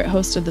how Garrett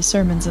hosted the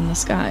sermons in the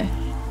sky.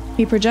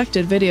 He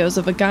projected videos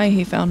of a guy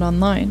he found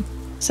online.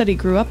 Said he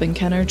grew up in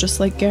Kenner just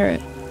like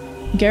Garrett.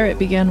 Garrett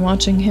began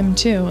watching him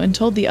too and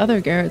told the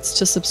other Garretts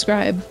to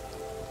subscribe.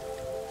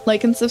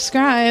 Like and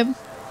subscribe!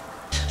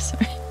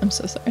 Sorry, I'm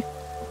so sorry.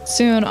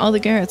 Soon, all the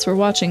Garretts were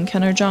watching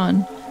Kenner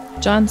John.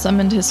 John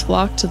summoned his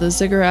flock to the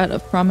ziggurat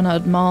of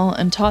Promenade Mall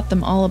and taught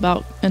them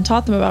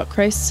about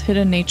Christ's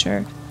hidden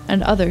nature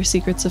and other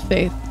secrets of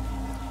faith.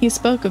 He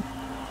spoke of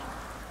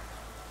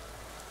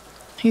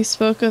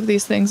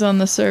these things on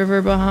the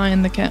server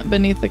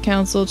beneath the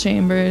council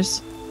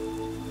chambers,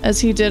 as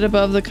he did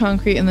above the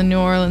concrete in the New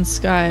Orleans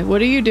sky.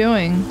 What are you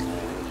doing?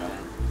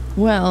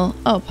 Well,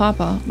 oh,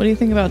 Papa, what do you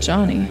think about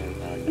Johnny?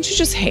 Don't you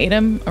just hate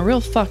him? A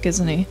real fuck,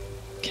 isn't he?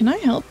 Can I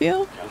help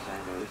you?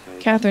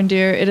 Catherine,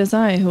 dear, it is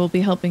I who will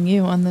be helping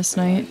you on this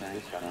night.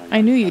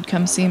 I knew you'd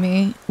come see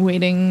me,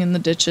 waiting in the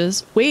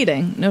ditches.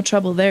 Waiting? No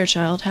trouble there,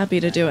 child. Happy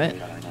to do it.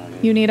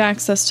 You need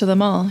access to the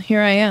mall.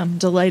 Here I am,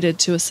 delighted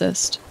to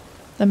assist.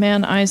 The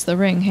man eyes the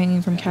ring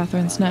hanging from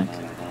Catherine's neck.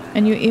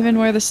 And you even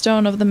wear the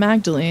stone of the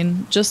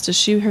Magdalene, just as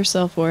she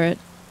herself wore it.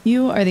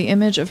 You are the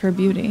image of her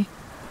beauty.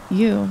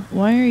 You,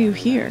 why are you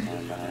here?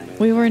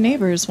 We were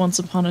neighbors once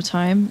upon a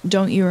time,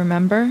 don't you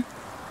remember?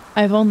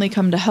 I've only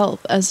come to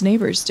help, as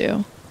neighbors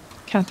do.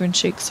 Catherine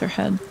shakes her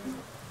head.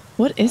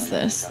 What is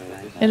this?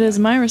 It is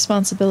my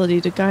responsibility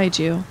to guide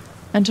you,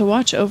 and to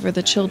watch over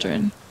the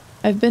children.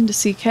 I've been to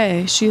see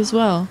Kay, she is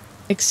well.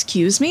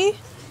 Excuse me?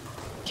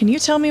 Can you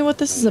tell me what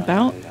this is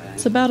about?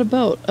 It's about a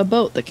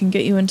boat that can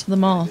get you into the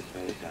mall.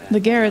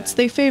 The Garretts,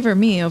 they favor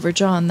me over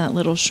John, that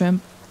little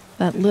shrimp.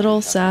 That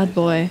little sad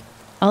boy.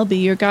 I'll be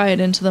your guide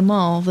into the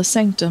mall, the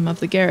sanctum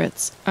of the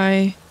Garretts.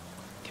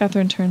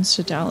 Catherine turns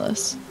to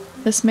Dallas.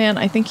 This man,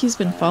 I think he's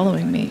been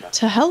following me.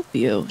 To help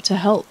you. To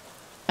help.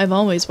 I've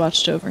always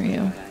watched over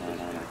you.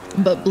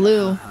 But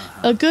Blue,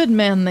 a good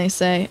man, they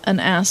say, an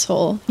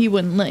asshole. He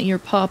wouldn't let your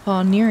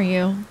pawpaw near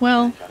you.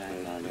 Well,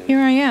 here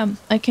I am.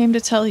 I came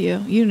to tell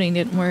you. You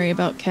needn't worry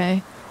about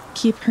Kay.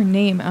 Keep her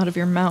name out of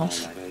your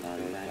mouth.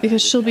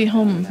 Because she'll be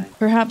home,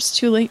 perhaps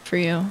too late for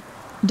you.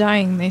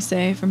 Dying, they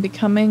say, from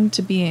becoming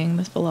to being,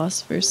 the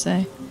philosophers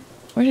say.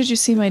 Where did you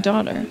see my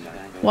daughter?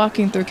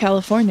 Walking through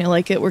California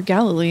like it were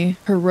Galilee,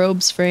 her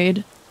robes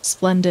frayed,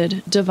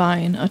 splendid,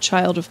 divine, a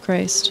child of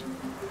Christ.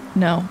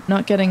 No,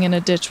 not getting in a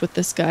ditch with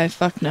this guy,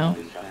 fuck no.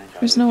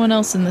 There's no one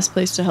else in this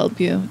place to help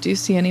you. Do you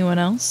see anyone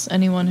else?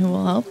 Anyone who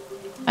will help?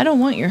 I don't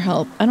want your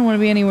help. I don't want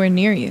to be anywhere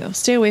near you.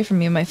 Stay away from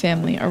me and my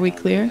family. Are we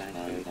clear?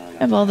 I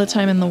have all the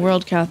time in the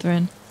world,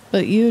 Catherine.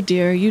 But you,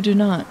 dear, you do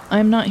not. I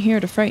am not here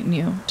to frighten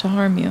you, to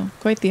harm you.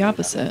 Quite the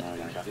opposite.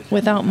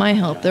 Without my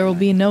help, there will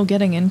be no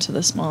getting into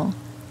this mall.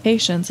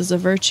 Patience is a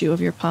virtue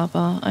of your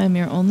papa. I am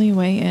your only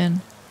way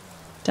in.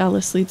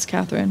 Dallas leads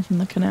Catherine from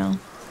the canal.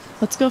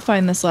 Let's go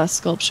find this last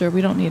sculpture.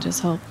 We don't need his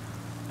help.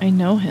 I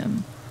know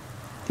him.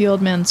 The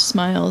old man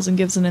smiles and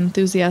gives an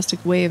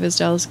enthusiastic wave as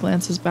Dallas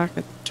glances back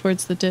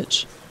towards the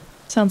ditch.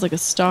 Sounds like a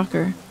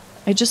stalker.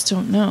 I just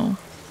don't know.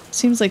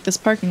 Seems like this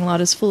parking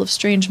lot is full of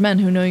strange men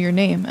who know your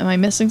name. Am I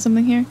missing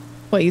something here?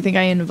 What, you think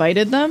I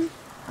invited them?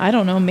 I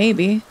don't know,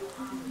 maybe.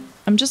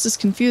 I'm just as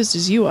confused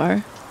as you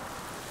are.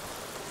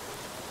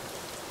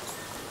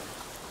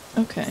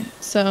 Okay,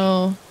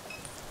 so...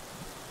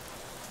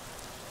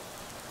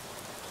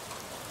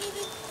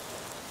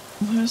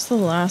 where's the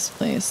last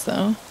place,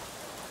 though?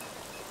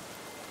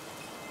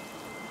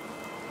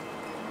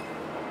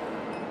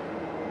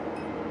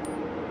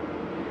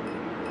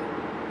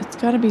 It's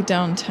gotta be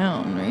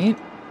downtown, right?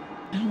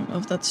 I don't know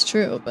if that's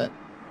true, but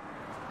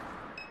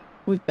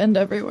we've been to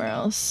everywhere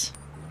else.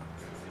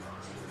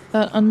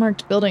 That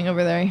unmarked building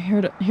over there, I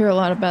hear a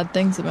lot of bad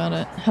things about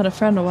it. Had a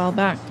friend a while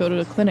back go to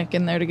a clinic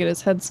in there to get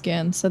his head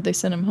scanned, said they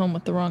sent him home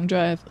with the wrong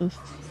drive. Oof.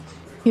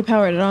 He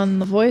powered it on.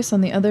 The voice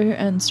on the other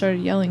end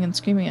started yelling and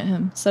screaming at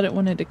him, said it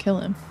wanted to kill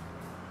him.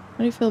 How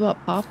do you feel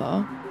about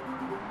Papa?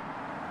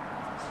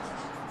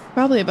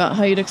 Probably about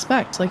how you'd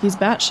expect, like he's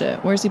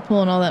batshit. Where's he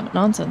pulling all that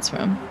nonsense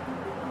from?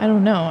 I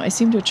don't know, I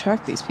seem to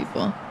attract these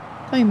people.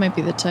 Thought you might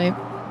be the type.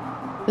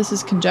 This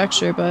is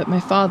conjecture, but my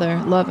father,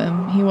 love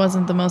him, he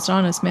wasn't the most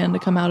honest man to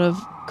come out of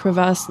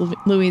Crevasse,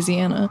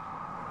 Louisiana.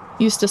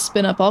 Used to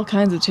spin up all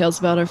kinds of tales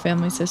about our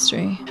family's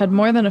history. Had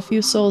more than a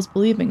few souls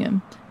believing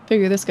him.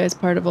 Figure this guy's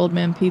part of Old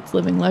Man Pete's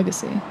living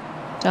legacy.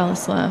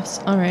 Dallas laughs.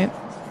 Alright.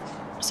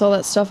 So all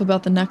that stuff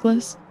about the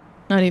necklace?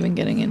 Not even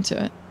getting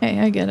into it. Hey,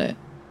 I get it.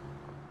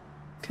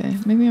 Okay,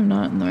 maybe I'm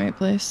not in the right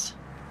place.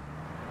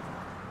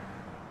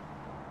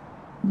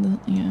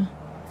 Yeah.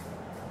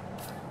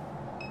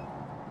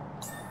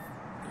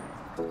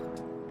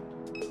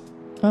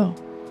 Oh.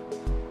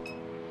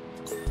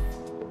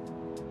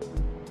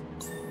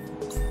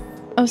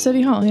 Oh,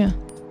 City Hall, yeah.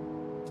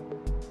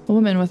 A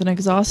woman with an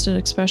exhausted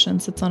expression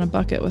sits on a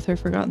bucket with her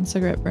forgotten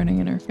cigarette burning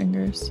in her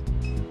fingers.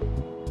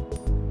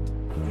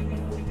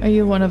 Are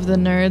you one of the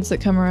nerds that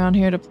come around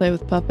here to play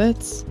with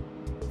puppets?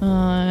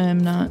 I'm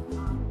not.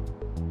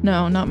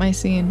 No, not my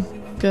scene.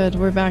 Good,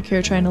 we're back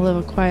here trying to live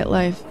a quiet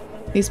life.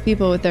 These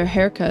people with their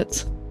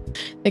haircuts.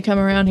 They come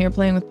around here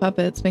playing with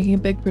puppets, making a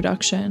big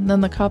production,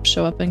 then the cops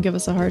show up and give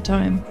us a hard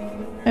time.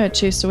 I got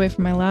chased away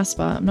from my last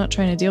spot. I'm not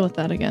trying to deal with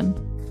that again.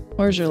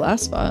 Where's your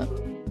last spot?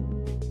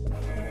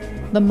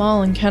 The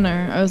mall in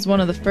Kenner. I was one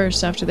of the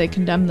first after they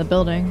condemned the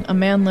building. A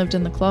man lived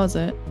in the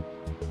closet.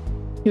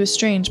 He was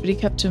strange, but he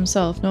kept to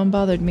himself. No one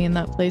bothered me in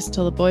that place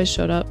until the boys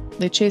showed up.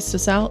 They chased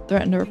us out,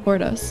 threatened to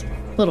report us.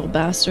 Little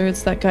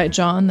bastards. That guy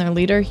John, their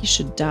leader, he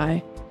should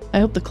die. I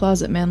hope the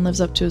closet man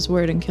lives up to his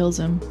word and kills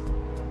him.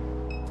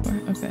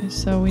 Okay,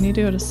 so we need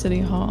to go to City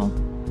Hall.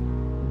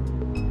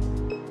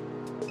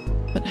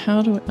 But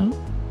how do we—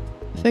 oh.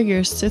 The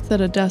figure sits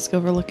at a desk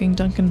overlooking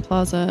Duncan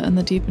Plaza and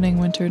the deepening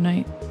winter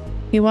night.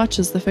 He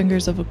watches the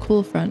fingers of a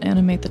cool front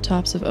animate the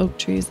tops of oak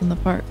trees in the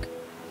park.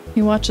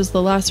 He watches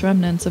the last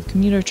remnants of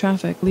commuter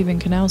traffic leaving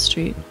Canal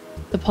Street,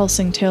 the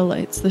pulsing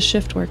taillights, the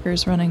shift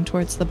workers running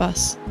towards the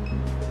bus.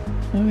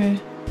 Okay.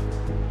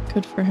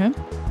 Good for him.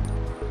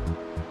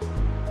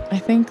 I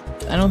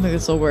don't think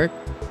this will work.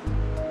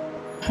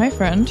 Hi,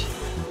 friend.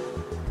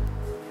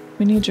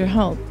 We need your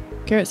help.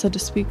 Garrett said to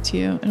speak to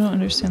you. I don't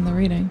understand the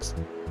readings.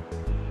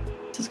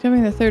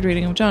 Discovering the third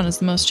reading of John is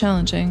the most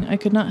challenging. I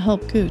could not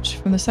help Gooch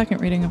from the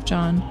second reading of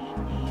John.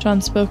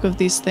 John spoke of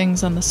these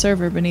things on the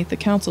server beneath the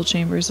council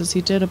chambers as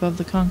he did above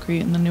the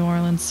concrete in the New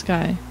Orleans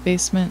sky.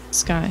 Basement,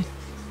 sky.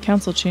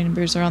 Council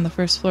chambers are on the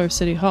first floor of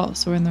City Hall,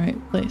 so we're in the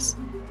right place.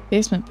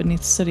 Basement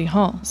beneath City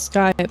Hall.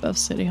 Sky above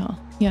City Hall.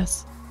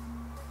 Yes.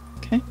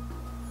 Okay.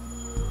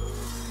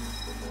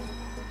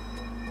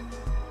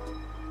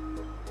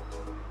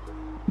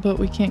 But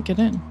we can't get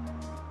in.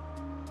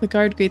 The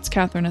guard greets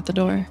Catherine at the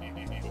door.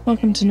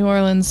 Welcome to New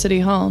Orleans City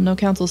Hall. No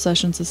council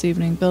sessions this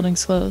evening.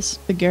 Building's closed.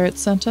 The Garretts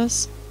sent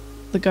us?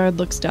 The guard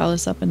looks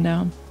Dallas up and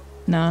down.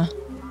 Nah.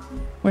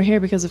 We're here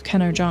because of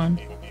Ken or John.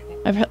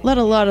 I've let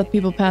a lot of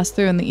people pass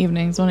through in the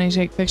evenings when I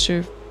take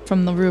pictures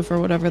from the roof or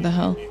whatever the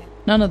hell.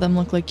 None of them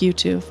look like you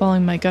two,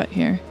 following my gut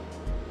here.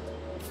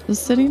 Does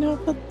the city know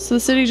about this? So the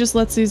city just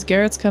lets these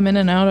Garretts come in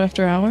and out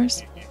after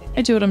hours?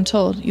 I do what I'm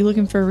told. You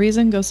looking for a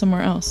reason? Go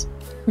somewhere else.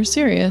 We're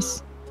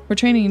serious. We're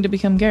training to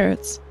become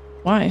Garretts.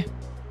 Why?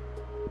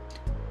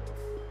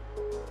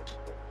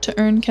 To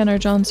earn Ken or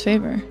John's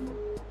favor.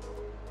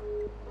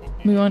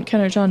 We want Ken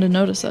or John to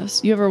notice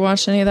us. You ever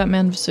watched any of that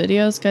man's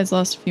videos? Guy's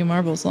lost a few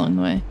marbles along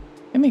the way.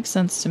 It makes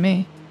sense to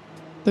me.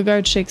 The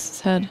guard shakes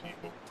his head.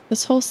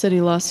 This whole city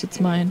lost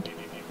its mind.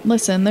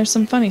 Listen, there's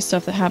some funny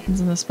stuff that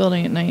happens in this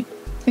building at night.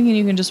 Thinking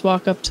you can just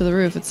walk up to the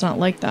roof, it's not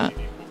like that.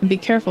 And be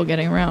careful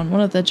getting around.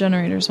 One of the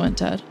generators went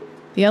dead.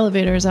 The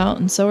elevator is out,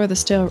 and so are the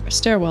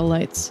stairwell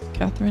lights.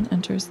 Catherine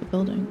enters the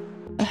building.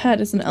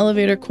 Ahead is an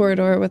elevator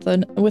corridor with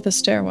a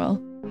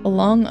stairwell. A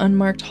long,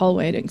 unmarked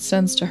hallway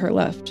extends to her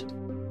left.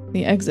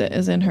 The exit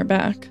is in her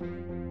back.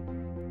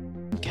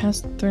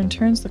 Catherine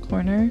turns the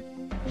corner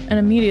and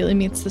immediately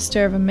meets the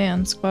stare of a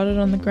man squatted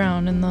on the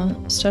ground in the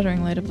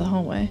stuttering light of the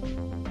hallway.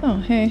 Oh,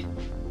 hey.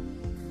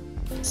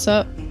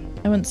 Sup?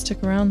 I wouldn't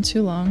stick around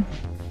too long.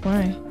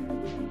 Why?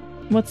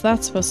 What's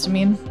that supposed to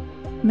mean?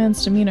 The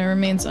man's demeanor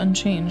remains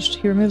unchanged.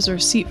 He removes a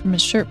receipt from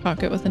his shirt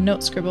pocket with a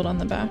note scribbled on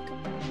the back.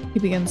 He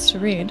begins to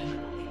read.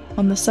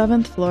 On the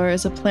 7th floor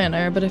is a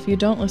planner, but if you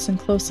don't listen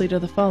closely to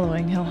the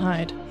following, he'll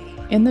hide.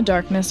 In the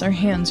darkness are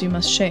hands you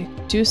must shake.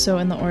 Do so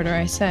in the order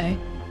I say.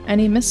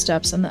 Any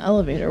missteps in the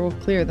elevator will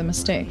clear the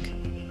mistake.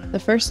 The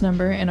first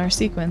number in our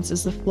sequence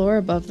is the floor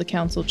above the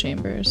council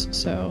chambers,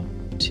 so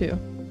 2.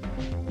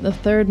 The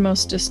third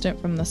most distant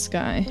from the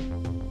sky.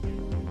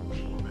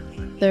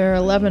 There are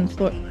 11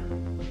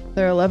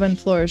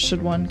 floors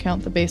should one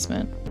count the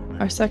basement.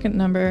 Our second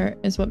number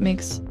is what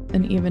makes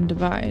an even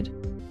divide.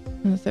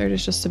 And the third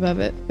is just above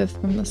it, 5th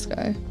from the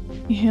sky.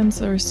 He hands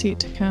the receipt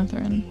to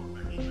Catherine.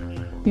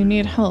 If you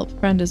need help,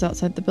 friend is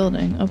outside the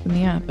building. Open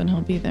the app and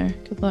he'll be there.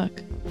 Good luck.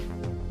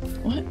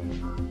 What?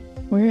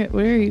 Where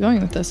are you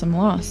going with this? I'm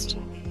lost.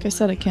 Like I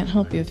said, I can't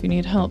help you. If you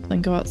need help,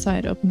 then go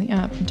outside, open the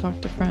app, and talk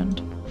to friend.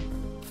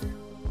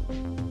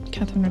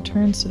 Catherine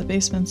returns to the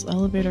basement's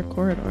elevator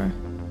corridor.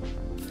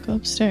 Go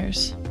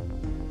upstairs.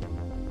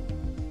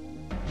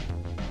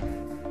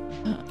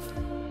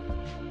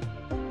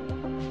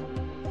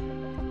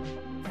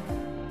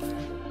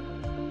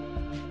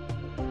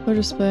 Floor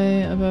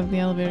display above the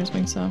elevators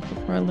winks off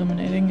before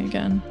illuminating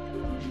again.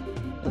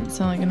 Doesn't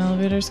sound like an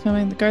elevator's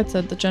coming. The guard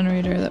said the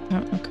generator that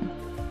power. Okay.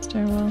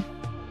 Stairwell.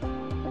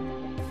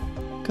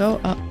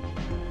 Go up.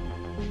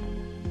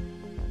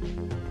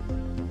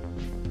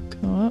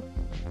 Go up.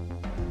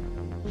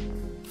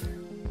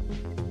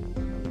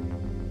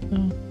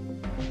 Oh.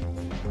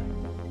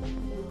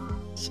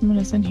 Someone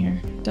is in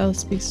here. Dallas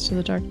speaks to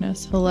the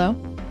darkness. Hello?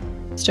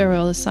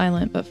 Stairwell is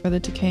silent, but for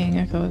the decaying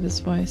echo of his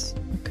voice.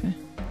 Okay.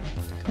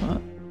 Go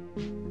up.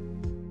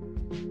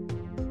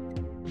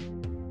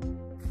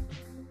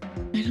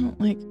 I don't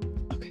like...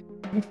 Okay.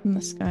 Right from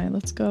the sky.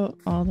 Let's go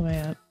all the way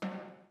up.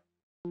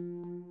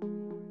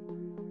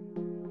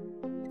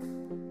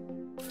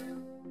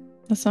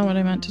 That's not what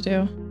I meant to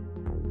do.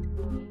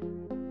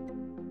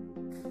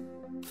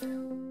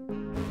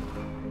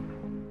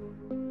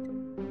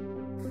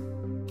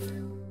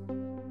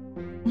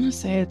 I want to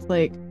say it's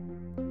like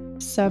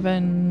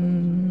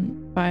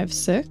 7, 5,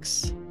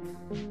 6.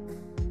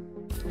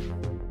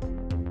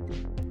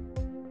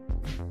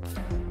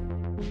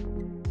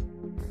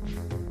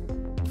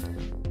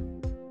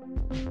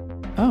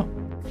 Oh.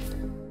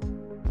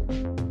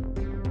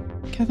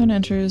 Catherine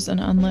enters an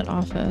unlit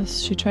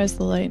office. She tries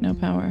the light, no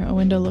power. A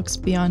window looks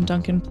beyond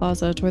Duncan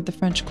Plaza toward the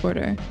French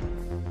Quarter.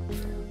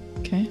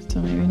 Okay,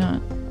 so maybe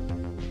not.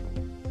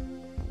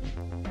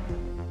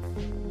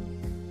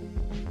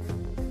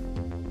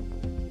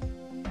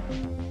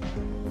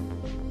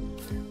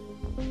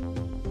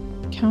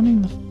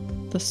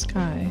 Counting the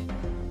sky.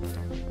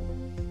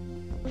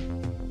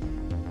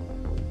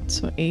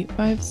 So 8,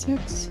 5,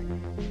 6.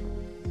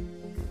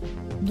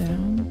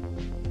 Down.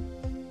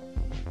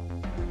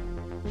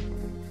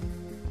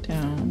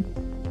 Down.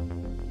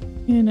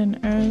 In an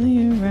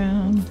earlier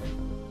round.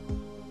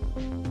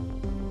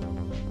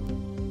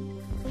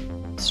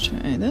 Let's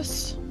try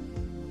this.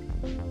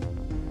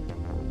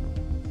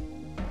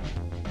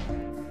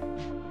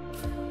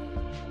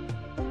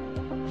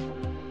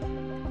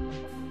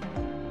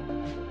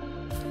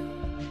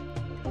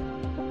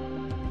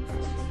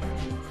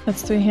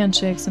 That's 3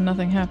 handshakes and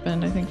nothing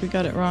happened. I think we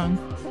got it wrong.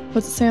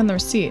 What's it say on the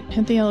receipt?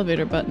 Hit the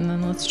elevator button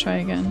and let's try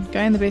again.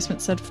 Guy in the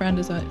basement said friend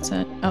is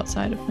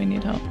outside if we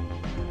need help.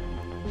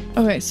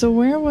 Okay, so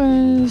where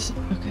was...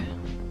 Okay.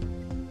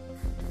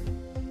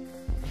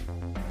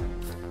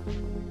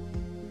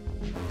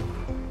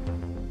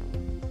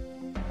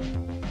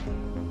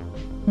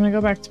 I'm gonna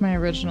go back to my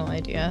original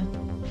idea.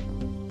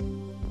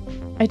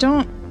 I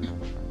don't...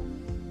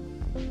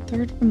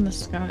 Third from the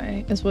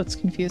sky is what's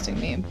confusing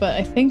me, but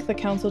I think the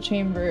council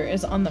chamber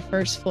is on the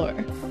 1st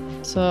floor.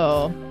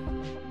 So...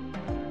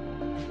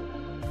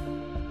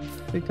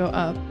 We go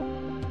up.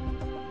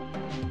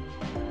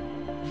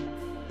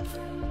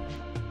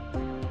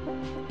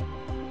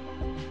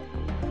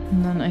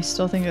 And then I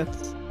still think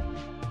it's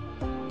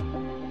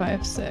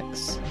 5,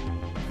 6.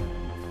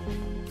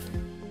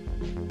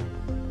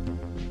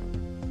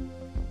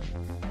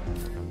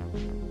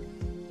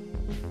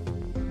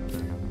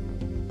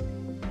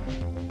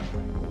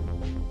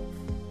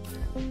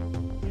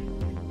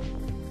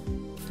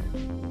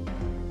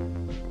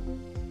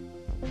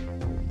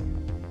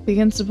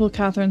 Begins to pull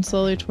Catherine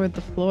slowly toward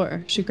the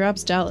floor. She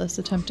grabs Dallas,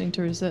 attempting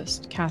to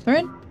resist.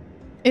 Catherine?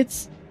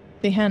 It's...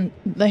 The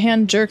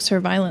hand jerks her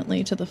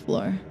violently to the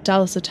floor.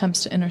 Dallas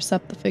attempts to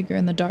intercept the figure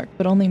in the dark,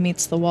 but only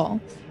meets the wall.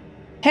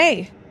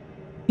 Hey!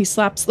 He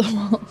slaps the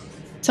wall.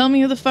 Tell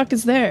me who the fuck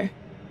is there?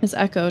 His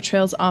echo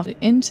trails off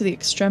into the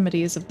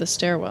extremities of the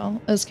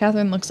stairwell. As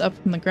Catherine looks up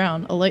from the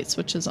ground, a light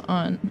switches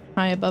on,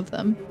 high above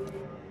them.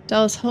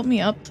 Dallas, help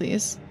me up,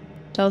 please.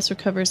 Dallas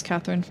recovers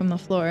Catherine from the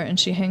floor, and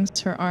she hangs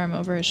her arm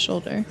over his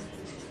shoulder.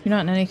 You're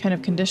not in any kind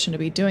of condition to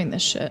be doing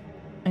this shit.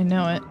 I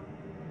know it.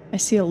 I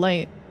see a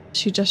light.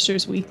 She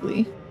gestures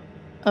weakly.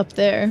 Up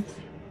there.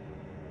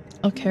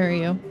 I'll carry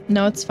you.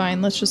 No, it's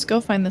fine. Let's just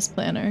go find this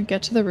planner,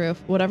 get to the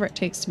roof, whatever it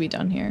takes to be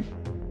done here.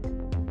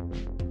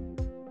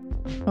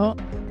 Oh,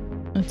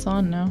 it's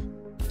on now.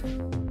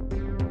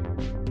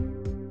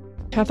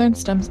 Catherine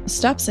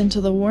steps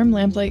into the warm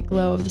lamplight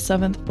glow of the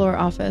 7th floor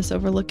office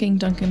overlooking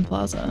Duncan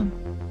Plaza.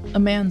 A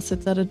man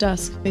sits at a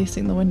desk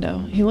facing the window.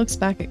 He looks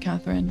back at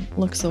Catherine,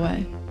 looks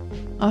away.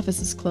 Office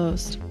is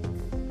closed.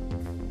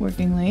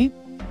 Working late?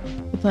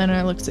 The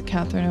planner looks at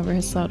Catherine over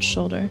his slouched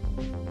shoulder.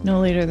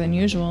 No later than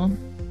usual.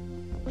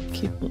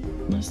 Keep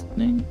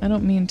listening? I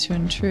don't mean to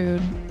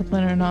intrude. The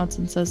planner nods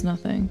and says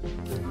nothing.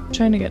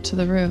 Trying to get to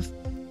the roof.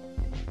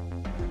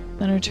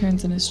 Planner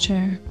turns in his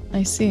chair.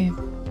 I see.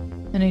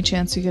 Any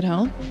chance you could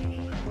help?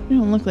 You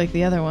don't look like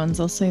the other ones,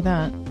 I'll say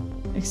that.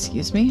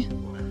 Excuse me?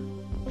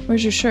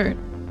 Where's your shirt?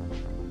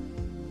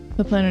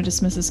 The planner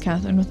dismisses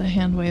Catherine with a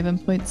hand wave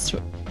and points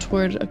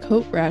toward a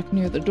coat rack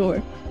near the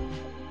door.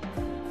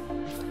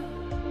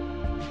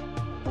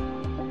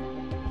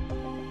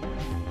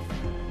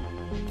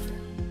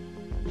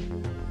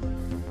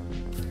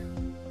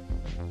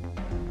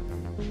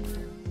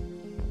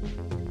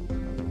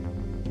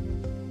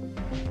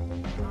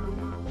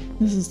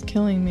 This is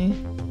killing me.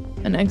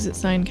 An exit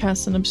sign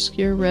casts an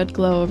obscure red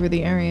glow over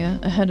the area.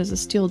 Ahead is a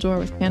steel door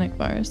with panic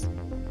bars.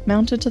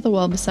 Mounted to the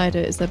wall beside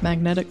it is a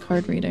magnetic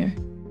card reader.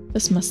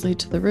 This must lead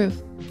to the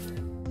roof.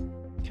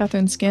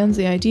 Catherine scans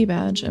the ID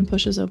badge and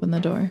pushes open the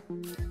door.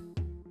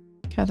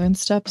 Catherine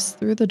steps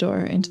through the door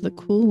into the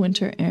cool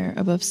winter air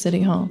above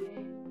City Hall.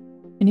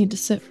 I need to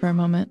sit for a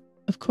moment.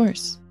 Of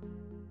course.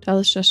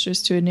 Dallas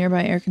gestures to a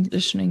nearby air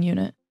conditioning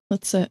unit.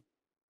 Let's sit.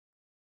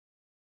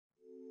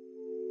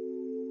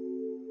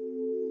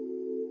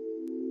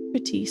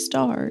 Pretty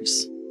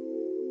stars.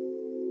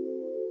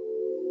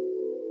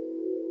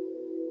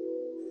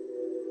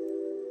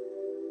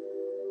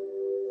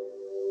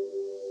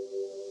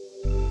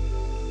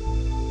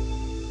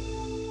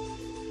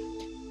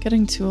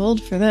 Getting too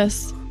old for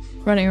this.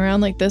 Running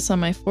around like this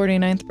on my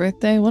 49th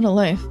birthday, what a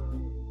life.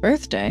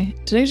 Birthday?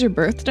 Today's your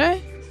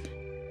birthday?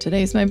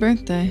 Today's my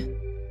birthday.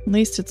 At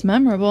least it's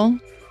memorable.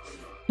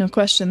 No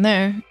question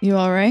there. You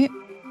alright?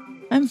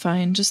 I'm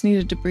fine, just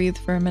needed to breathe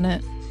for a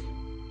minute.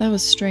 That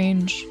was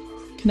strange.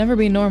 Can never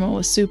be normal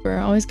with Super,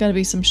 always gotta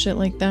be some shit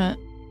like that.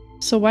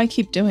 So why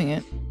keep doing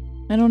it?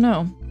 I don't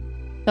know.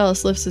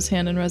 Dallas lifts his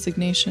hand in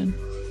resignation.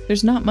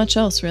 There's not much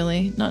else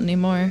really, not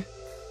anymore.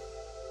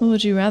 What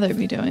would you rather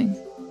be doing?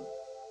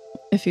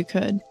 If you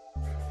could.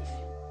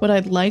 What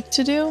I'd like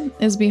to do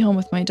is be home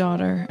with my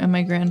daughter and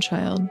my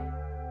grandchild.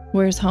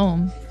 Where's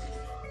home?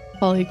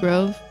 Holly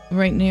Grove,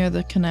 right near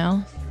the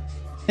canal.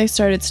 They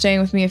started staying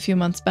with me a few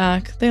months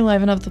back. They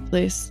liven up the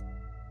place.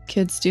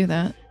 Kids do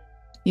that.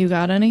 You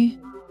got any?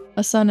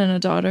 A son and a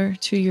daughter,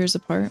 2 years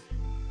apart.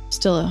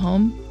 Still at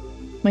home?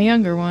 My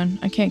younger one,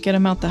 I can't get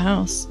him out the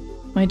house.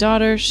 My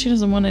daughter, she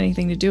doesn't want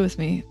anything to do with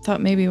me.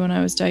 Thought maybe when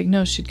I was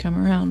diagnosed she'd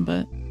come around,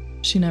 but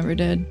she never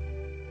did.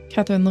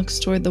 Catherine looks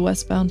toward the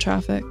westbound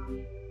traffic.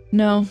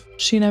 No,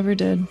 she never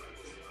did.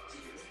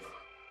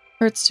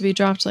 Hurts to be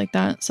dropped like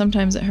that.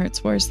 Sometimes it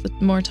hurts worse the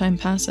more time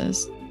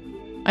passes.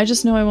 I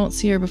just know I won't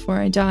see her before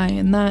I die,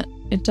 and that,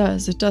 it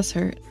does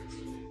hurt.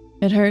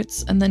 It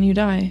hurts, and then you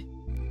die.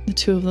 The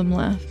two of them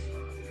laugh.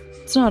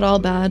 It's not all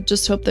bad,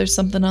 just hope there's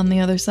something on the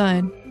other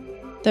side.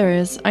 There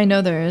is, I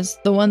know there is.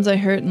 The ones I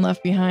hurt and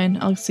left behind,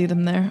 I'll see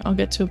them there. I'll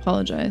get to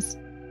apologize.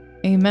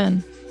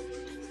 Amen.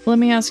 Let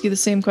me ask you the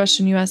same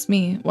question you asked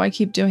me. Why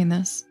keep doing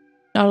this?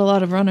 Not a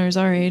lot of runners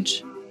our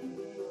age.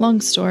 Long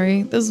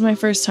story. This is my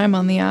first time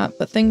on the app,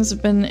 but things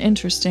have been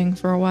interesting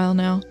for a while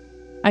now.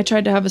 I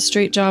tried to have a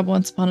straight job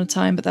once upon a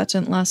time, but that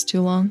didn't last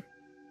too long.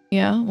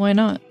 Yeah, why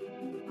not?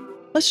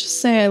 Let's just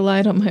say I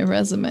lied on my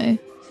resume.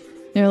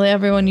 Nearly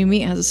everyone you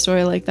meet has a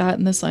story like that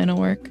in this line of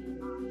work.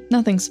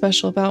 Nothing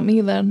special about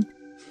me, then.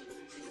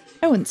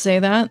 I wouldn't say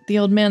that. The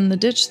old man in the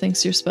ditch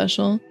thinks you're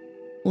special.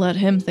 Let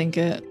him think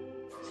it.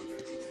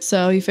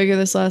 So, you figure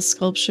this last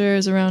sculpture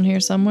is around here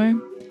somewhere?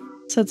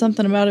 Said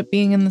something about it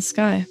being in the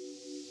sky.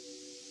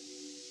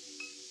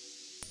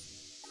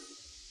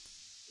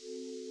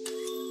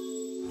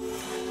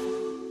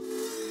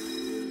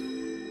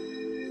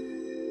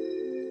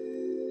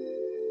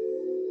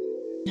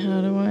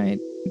 How do I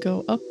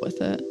go up with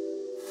it?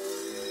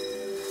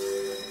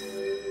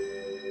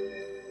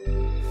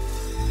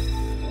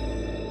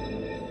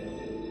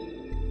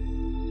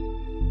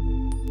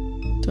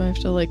 Do I have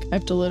to, like, I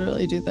have to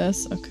literally do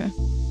this? Okay.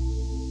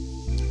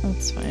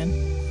 That's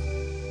fine.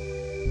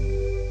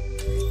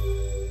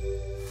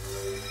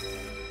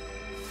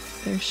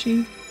 There's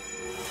she.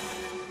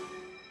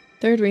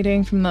 Third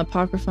reading from the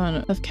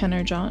Apocryphon of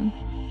Kenner John.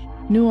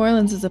 New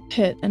Orleans is a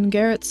pit, and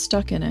Garrett's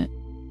stuck in it.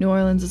 New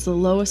Orleans is the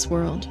lowest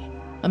world.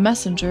 A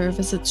messenger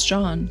visits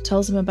John,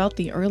 tells him about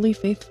the early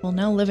faithful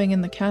now living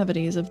in the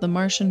cavities of the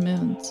Martian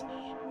moons.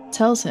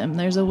 Tells him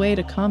there's a way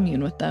to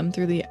commune with them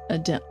through the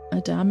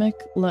Adamic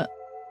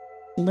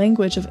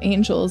language of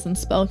angels and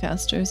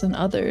spellcasters and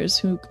others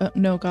who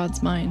know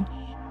God's mind.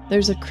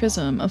 There's a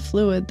chrism, a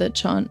fluid that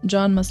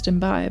John must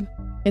imbibe.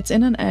 It's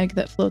in an egg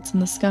that floats in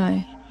the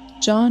sky.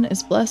 John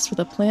is blessed with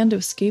a plan to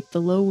escape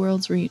the low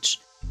world's reach.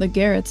 The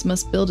Garretts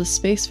must build a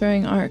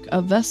spacefaring ark,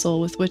 a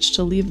vessel with which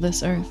to leave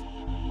this earth.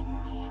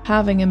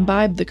 Having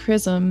imbibed the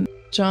chrism,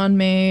 John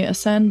may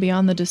ascend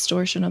beyond the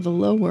distortion of the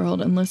low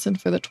world and listen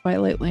for the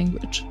twilight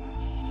language.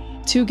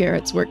 Two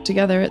Garretts work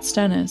together at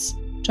Stennis.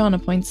 John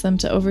appoints them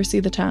to oversee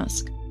the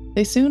task.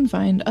 They soon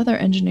find other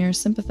engineers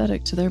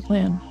sympathetic to their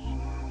plan.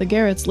 The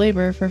Garretts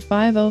labor for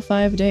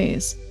 505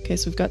 days. Okay,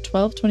 so we've got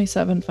 12,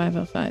 27,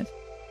 505.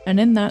 And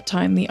in that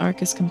time, the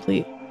ark is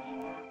complete.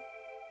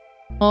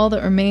 All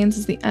that remains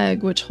is the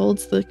egg, which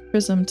holds the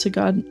chrism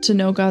to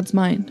know God's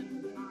mind.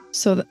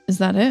 So is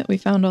that it? We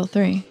found all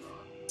three.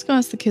 Let's go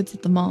ask the kids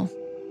at the mall.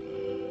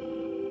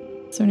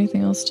 Is there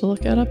anything else to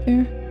look at up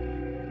here?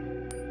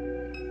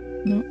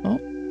 No. Oh.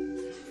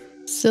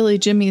 Silly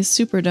Jimmy's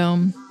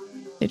Superdome.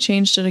 They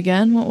changed it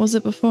again? What was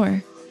it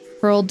before?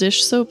 Pearl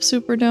Dish Soap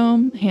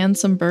Superdome?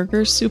 Handsome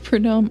Burger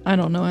Superdome? I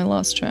don't know, I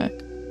lost track.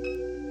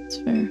 It's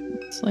fair.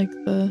 It's like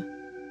the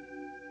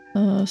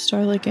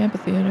Star Lake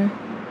Amphitheater.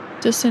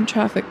 Distant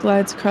traffic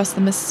glides across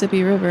the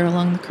Mississippi River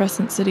along the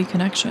Crescent City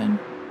connection.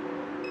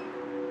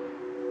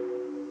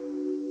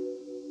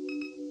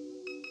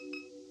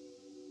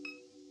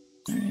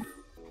 Alright.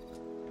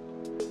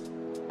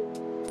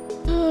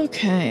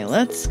 Okay,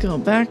 let's go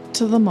back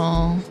to the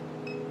mall.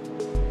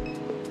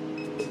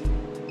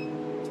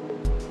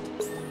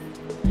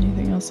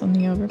 Anything else on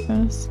the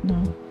overpass?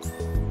 No.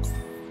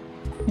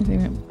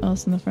 Anything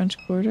else in the French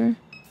Quarter?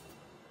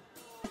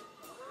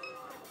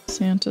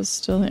 Santa's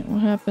still in.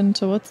 What happened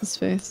to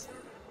what's-his-face?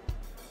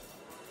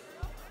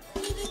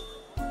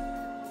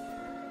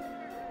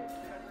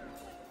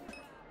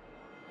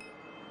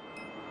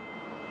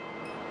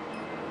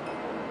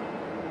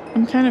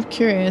 I'm kind of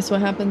curious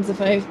what happens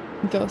if I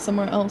go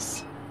somewhere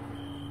else.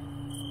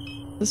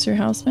 Is this your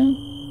house, man?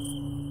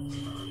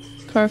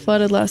 Car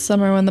flooded last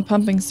summer when the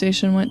pumping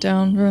station went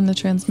down, ruined the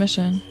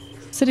transmission.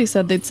 City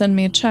said they'd send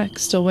me a check,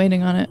 still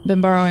waiting on it.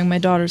 Been borrowing my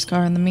daughter's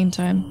car in the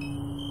meantime.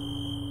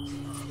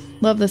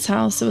 Love this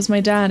house. It was my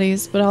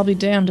daddy's, but I'll be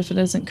damned if it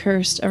isn't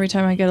cursed. Every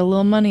time I get a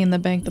little money in the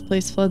bank, the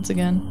place floods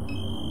again.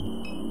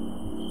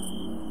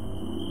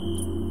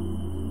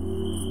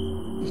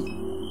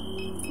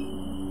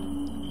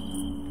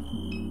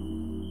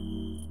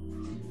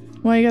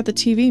 Why you got the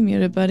TV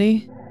muted,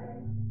 buddy?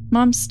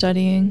 Mom's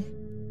studying.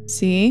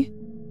 See?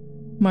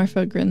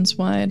 Marfa grins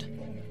wide.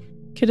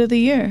 Kid of the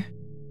year.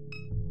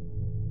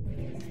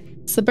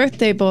 It's the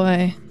birthday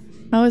boy.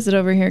 How is it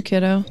over here,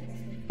 kiddo?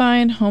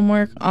 Fine,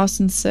 homework.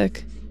 Austin's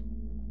sick.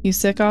 You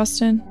sick,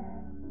 Austin?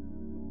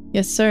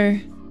 Yes,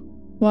 sir.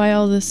 Why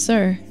all this,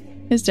 sir?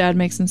 His dad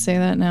makes him say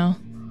that now.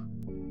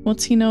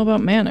 What's he know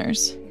about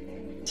manners?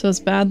 So it's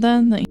bad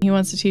then, that he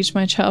wants to teach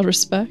my child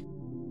respect?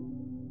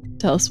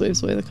 Dallas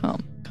waves away the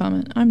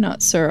comment. I'm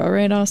not sir,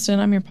 alright, Austin?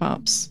 I'm your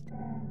pops.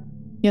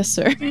 Yes,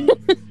 sir.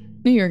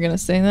 Knew you were gonna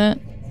say that.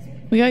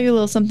 We got you a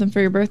little something for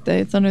your birthday.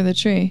 It's under the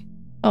tree.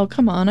 Oh,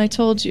 come on, I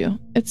told you.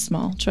 It's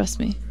small, trust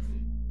me.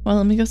 Well,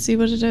 let me go see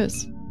what it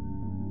is.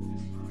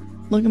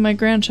 Look at my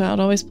grandchild,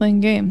 always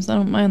playing games. I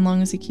don't mind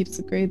long as he keeps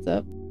the grades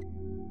up.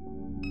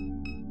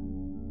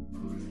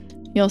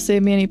 Y'all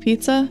save me any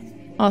pizza?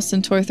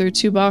 Austin tore through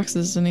 2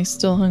 boxes and he's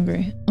still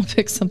hungry. I'll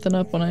pick something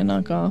up when I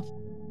knock off.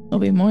 It'll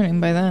be morning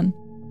by then.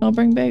 I'll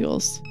bring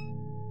bagels.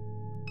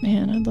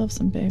 Man, I'd love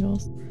some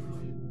bagels.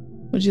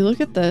 Would you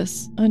look at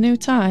this? A new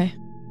tie.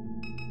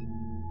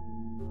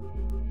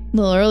 A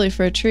little early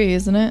for a tree,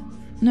 isn't it?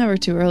 Never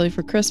too early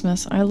for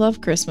Christmas. I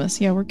love Christmas.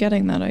 Yeah, we're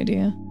getting that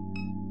idea.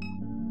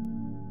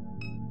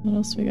 What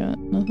else we got?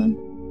 Nothing?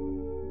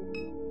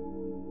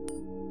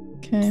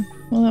 Okay.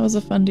 Well, that was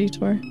a fun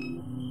detour.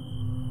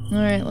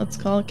 Alright, let's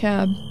call a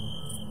cab.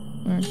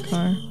 Or a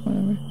car,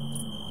 whatever.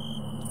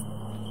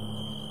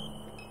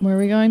 Where are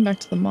we going? Back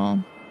to the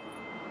mall.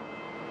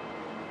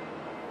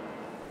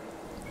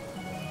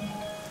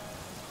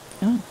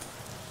 Oh.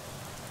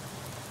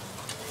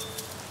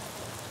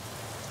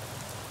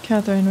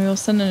 Catherine, we will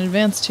send an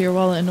advance to your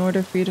wallet in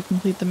order for you to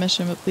complete the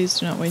mission, but please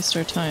do not waste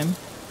our time.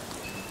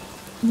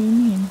 What do you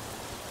mean?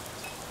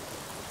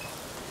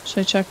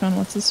 Should I check on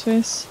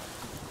what's-his-face?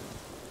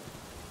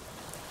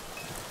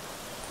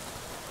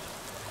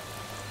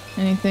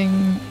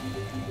 Anything...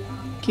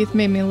 Keith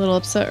made me a little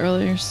upset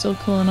earlier, still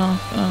cooling off.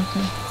 Oh,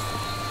 okay.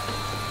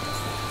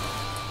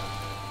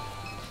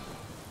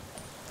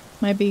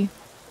 Might be.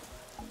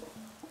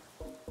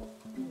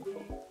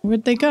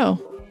 Where'd they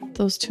go?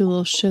 Those two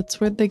little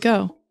shits, where'd they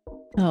go?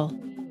 Hell.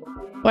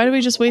 Why do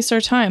we just waste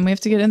our time? We have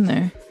to get in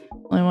there.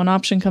 Only one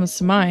option comes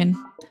to mind.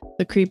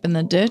 The creep in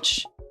the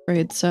ditch?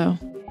 Afraid so.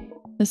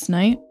 This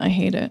night, I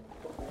hate it.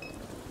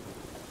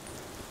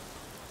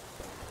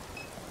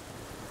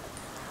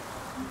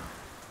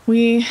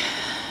 We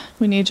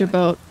need your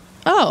boat.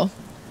 Oh!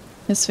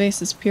 His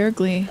face is pure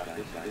glee.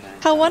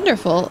 How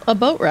wonderful! A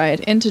boat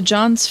ride into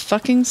John's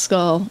fucking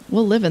skull.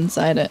 We'll live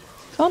inside it.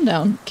 Calm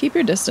down. Keep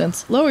your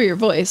distance. Lower your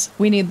voice.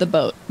 We need the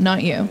boat,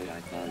 not you.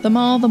 The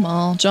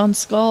mall. John's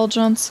skull,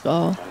 John's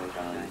skull.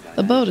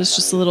 The boat is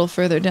just a little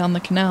further down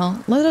the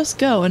canal. Let us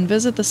go and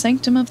visit the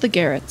sanctum of the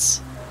garrets.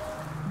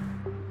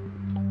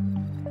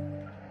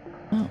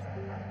 Oh.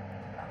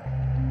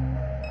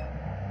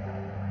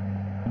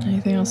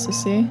 Anything else to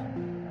see?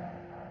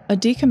 A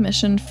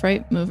decommissioned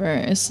freight mover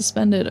is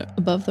suspended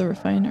above the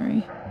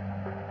refinery.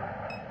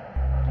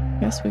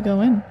 Guess we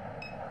go in.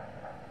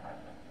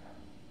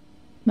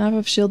 Map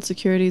of Shield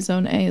Security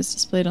Zone A is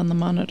displayed on the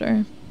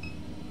monitor.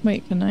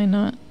 Wait, can I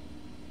not?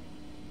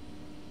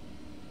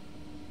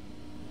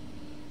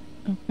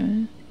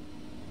 Okay.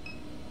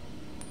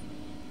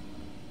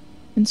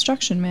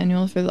 Instruction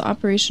manual for the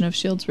operation of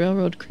Shield's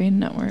railroad crane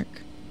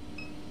network.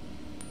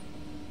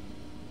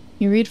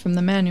 You read from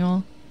the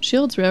manual.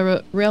 Shield's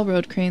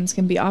railroad cranes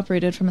can be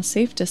operated from a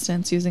safe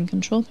distance using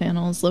control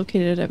panels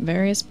located at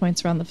various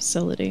points around the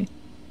facility.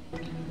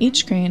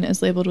 Each crane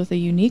is labeled with a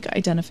unique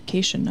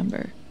identification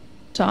number.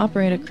 To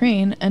operate a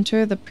crane,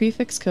 enter the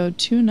prefix code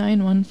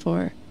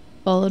 2914,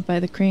 followed by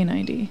the crane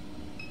ID.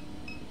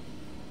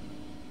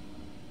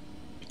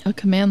 A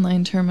command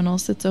line terminal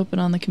sits open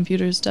on the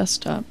computer's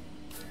desktop.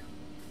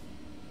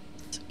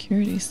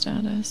 Security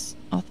status.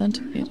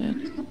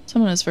 Authenticated.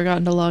 Someone has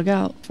forgotten to log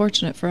out.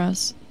 Fortunate for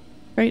us.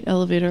 Freight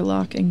elevator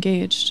lock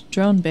engaged.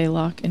 Drone bay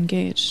lock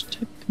engaged.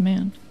 Type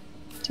command.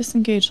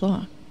 Disengage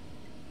lock.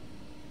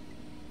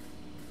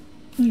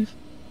 Leave.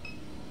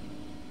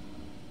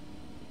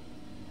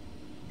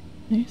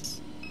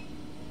 Nice.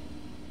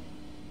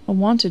 A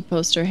wanted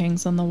poster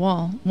hangs on the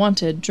wall.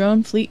 Wanted,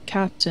 Drone Fleet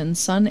Captain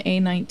Sun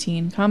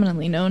A-19,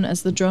 commonly known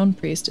as the Drone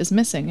Priest, is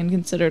missing and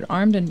considered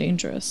armed and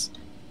dangerous.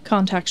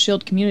 Contact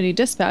Shield Community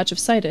Dispatch if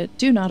sighted.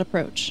 Do not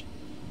approach.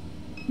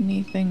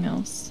 Anything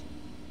else?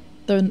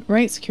 The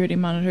right security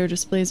monitor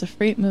displays a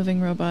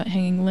freight-moving robot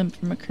hanging limp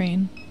from a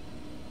crane.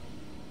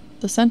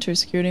 The center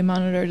security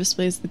monitor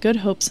displays the Good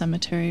Hope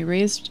Cemetery,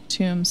 raised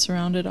tombs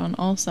surrounded on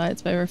all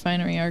sides by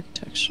refinery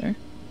architecture.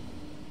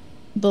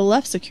 The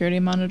left security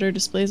monitor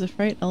displays a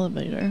freight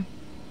elevator.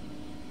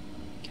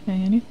 Okay,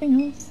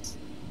 anything else?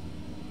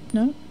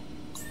 No?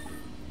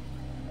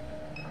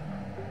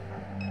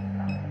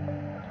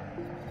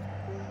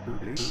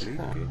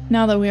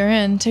 Now that we are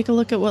in, take a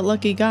look at what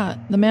Lucky got.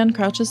 The man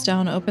crouches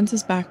down, opens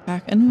his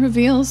backpack, and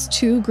reveals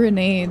 2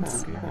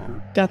 grenades.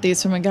 Got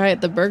these from a guy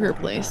at the burger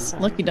place.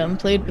 Lucky done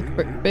played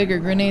with bigger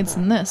grenades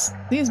than this.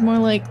 These more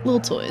like little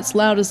toys.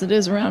 Loud as it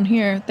is around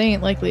here, they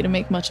ain't likely to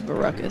make much of a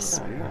ruckus.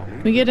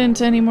 If we get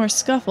into any more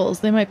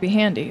scuffles, they might be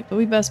handy, but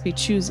we best be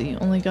choosy.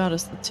 Only got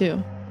us the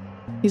 2.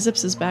 He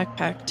zips his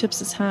backpack, tips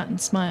his hat, and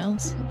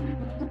smiles.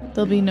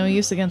 They'll be no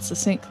use against the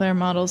St. Clair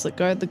models that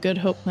guard the Good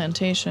Hope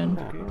plantation.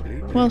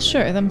 Well,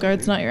 sure, them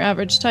guards not your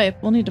average type.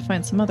 We'll need to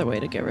find some other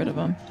way to get rid of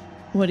them.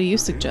 What do you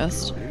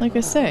suggest? Like I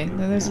say,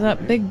 there's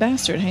that big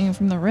bastard hanging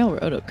from the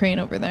railroad crane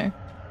over there.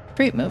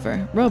 Freight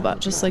mover,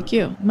 robot just like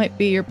you. Might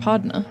be your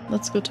podna.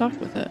 Let's go talk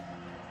with it.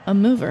 A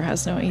mover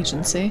has no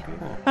agency.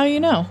 How you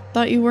know?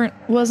 Thought you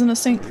wasn't a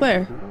St.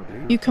 Clair.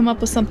 You come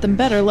up with something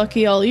better,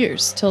 Lucky all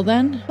ears. Till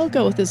then, he'll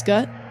go with his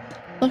gut.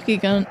 Lucky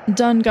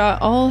done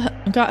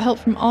got help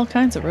from all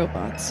kinds of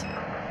robots.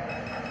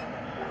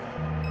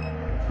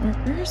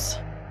 Workers?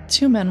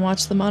 2 men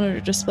watch the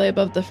monitor display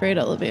above the freight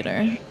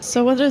elevator.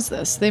 So what is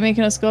this? They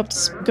making us go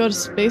to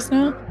space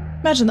now?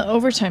 Imagine the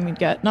overtime you'd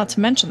get, not to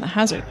mention the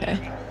hazard pay.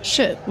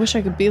 Shit, wish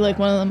I could be like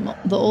one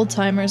of the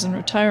old-timers and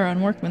retire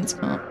on workman's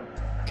comp.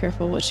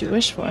 Careful what you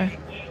wish for.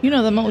 You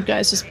know them old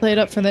guys just played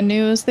up for the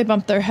news. They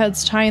bump their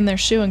heads, tie in their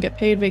shoe, and get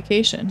paid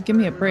vacation. Give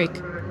me a break.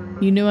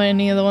 You knew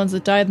any of the ones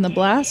that died in the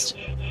blast?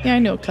 Yeah, I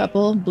know a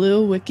couple.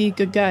 Blue, Wiki,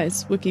 good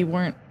guys. Wiki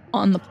weren't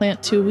on the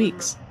plant 2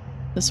 weeks.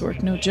 This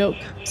work no joke.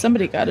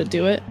 Somebody gotta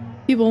do it.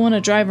 People want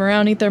to drive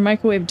around, eat their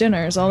microwave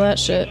dinners, all that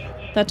shit.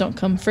 That don't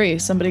come free.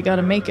 Somebody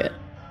gotta make it.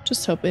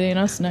 Just hope it ain't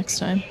us next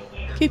time.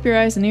 Keep your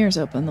eyes and ears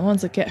open. The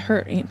ones that get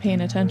hurt ain't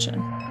paying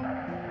attention.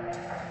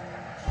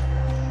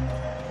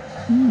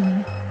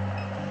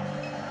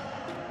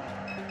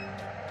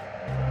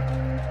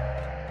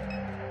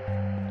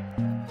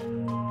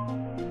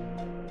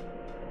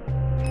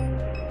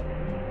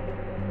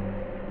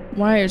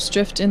 Wires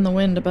drift in the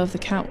wind above the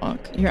catwalk.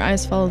 Your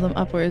eyes follow them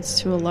upwards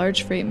to a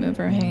large freight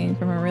mover hanging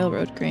from a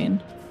railroad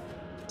crane.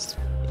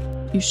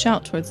 You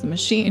shout towards the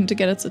machine to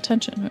get its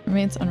attention. It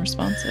remains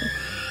unresponsive.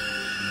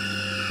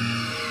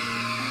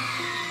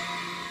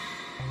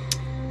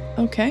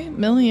 Okay,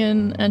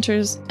 Million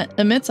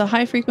emits a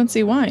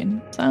high-frequency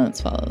whine.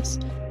 Silence follows.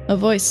 A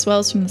voice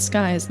swells from the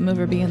sky as the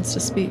mover begins to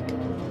speak.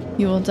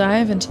 You will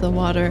dive into the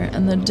water,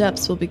 and the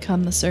depths will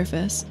become the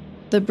surface.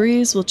 The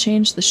breeze will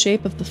change the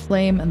shape of the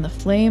flame, and the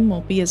flame will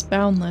be as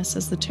boundless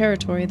as the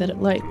territory that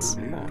it lights.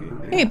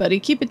 Hey, buddy,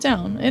 keep it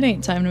down. It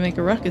ain't time to make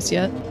a ruckus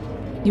yet.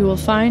 You will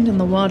find in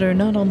the water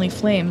not only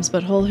flames,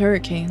 but whole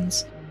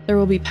hurricanes. There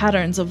will be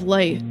patterns of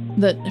light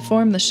that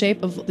form the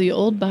shape of the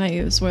old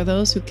bayous where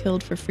those who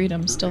killed for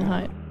freedom still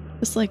hide.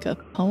 It's like a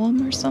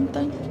poem or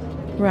something?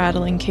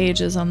 Rattling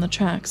cages on the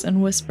tracks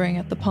and whispering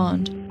at the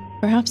pond.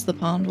 Perhaps the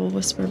pond will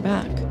whisper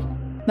back.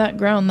 That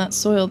ground, that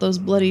soil, those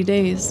bloody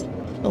days.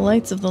 The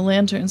lights of the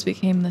lanterns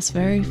became this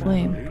very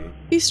flame.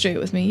 Be straight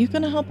with me, you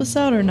gonna help us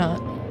out or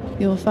not?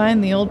 You will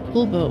find the old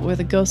pool boat where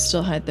the ghosts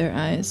still hide their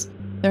eyes.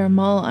 There are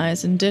mall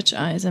eyes and ditch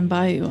eyes and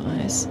bayou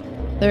eyes.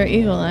 There are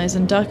eagle eyes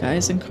and duck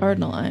eyes and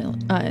cardinal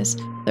eyes.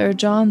 There are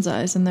John's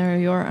eyes and there are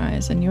your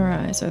eyes, and your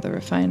eyes are the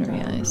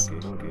refinery eyes.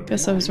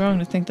 Guess I was wrong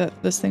to think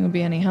that this thing would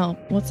be any help.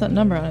 What's that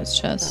number on its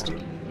chest?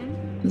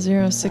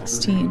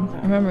 016.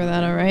 Remember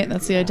that, alright?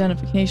 That's the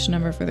identification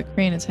number for the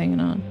crane it's hanging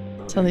on.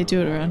 That's how they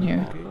do it around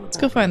here. Let's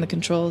go find the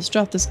controls.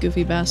 Drop this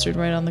goofy bastard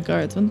right on the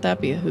guards. Wouldn't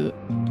that be a hoot?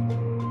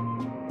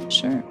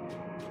 Sure.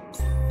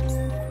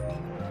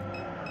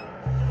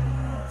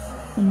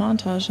 The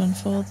montage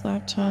unfolds.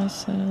 Laptop,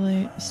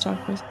 satellite,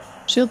 stockers.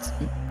 Shield's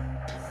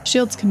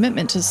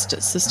commitment to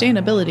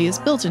sustainability is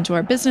built into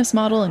our business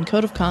model and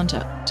code of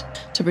conduct.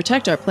 To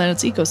protect our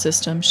planet's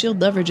ecosystem, SHIELD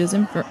leverages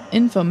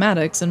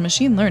informatics and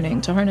machine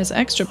learning to harness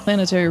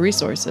extraplanetary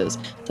resources,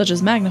 such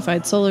as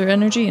magnified solar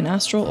energy and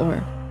astral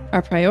ore.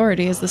 Our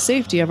priority is the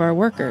safety of our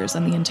workers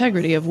and the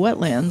integrity of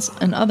wetlands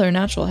and other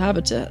natural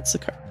habitats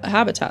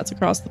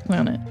across the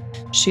planet.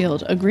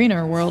 SHIELD, a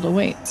greener world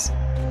awaits.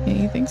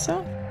 Yeah, you think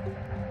so?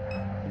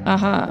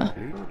 Aha.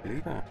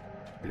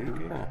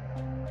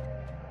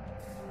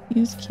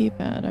 Use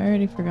keypad. I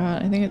already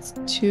forgot. I think it's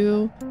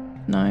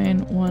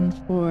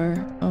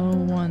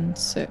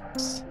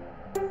 2914016.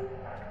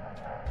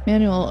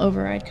 Manual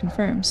override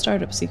confirmed.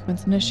 Startup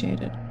sequence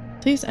initiated.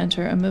 Please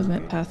enter a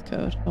movement path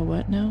code. A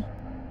what now?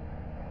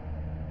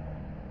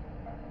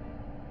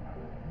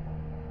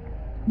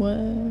 What?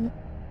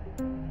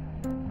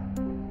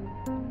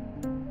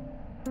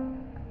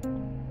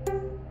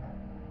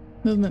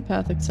 Movement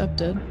path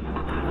accepted.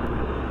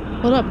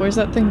 Hold up, where's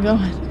that thing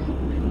going?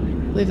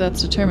 I believe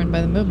that's determined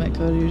by the movement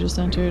code you just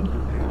entered.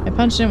 I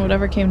punched in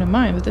whatever came to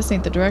mind, but this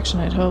ain't the direction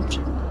I'd hoped.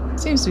 It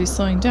seems to be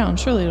slowing down.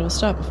 Surely it'll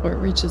stop before it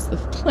reaches the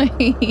flame.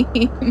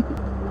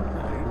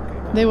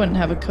 They wouldn't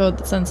have a code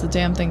that sends the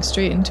damn thing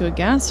straight into a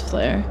gas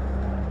flare.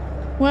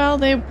 Well,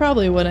 they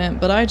probably wouldn't,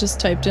 but I just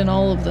typed in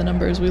all of the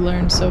numbers we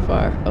learned so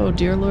far. Oh,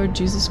 dear Lord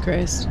Jesus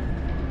Christ.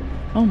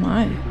 Oh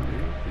my.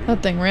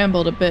 That thing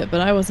rambled a bit,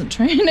 but I wasn't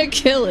trying to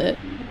kill it.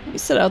 You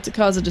set out to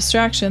cause a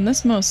distraction.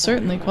 This most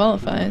certainly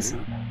qualifies.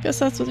 Guess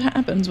that's what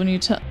happens when you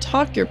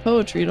talk your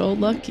poetry to Old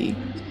Lucky.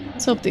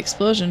 Let's hope the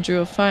explosion drew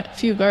a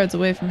few guards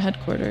away from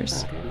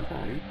headquarters.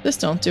 If this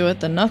don't do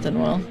it, then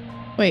nothing will.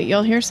 Wait,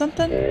 y'all hear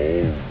something?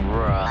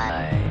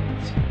 Right.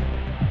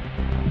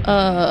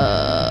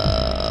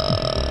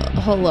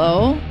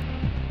 Hello?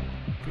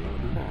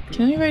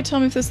 Can anybody tell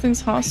me if this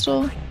thing's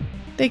hostile?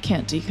 They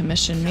can't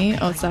decommission me.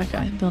 Oh, it's that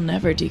guy. They'll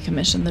never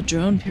decommission the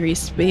drone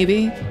priest,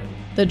 baby.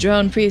 The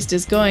drone priest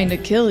is going to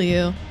kill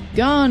you.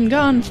 Gone,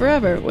 gone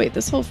forever. Wait,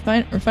 this whole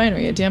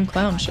refinery a damn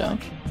clown show.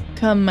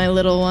 Come, my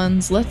little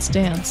ones, let's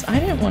dance. I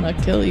didn't want to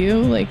kill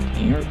you. Like,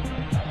 you're...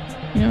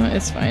 You know,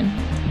 it's fine.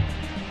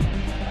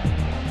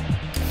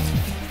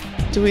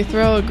 Do we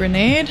throw a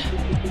grenade?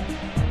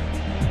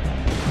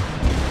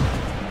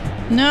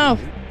 No!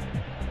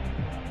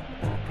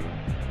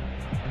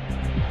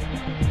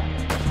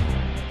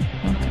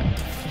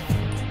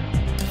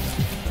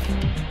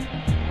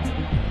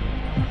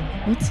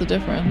 What's the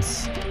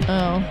difference?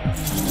 Oh.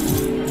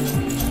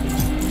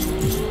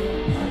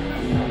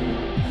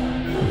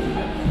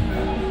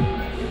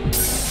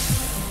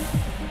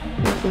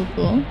 Cool,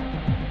 cool.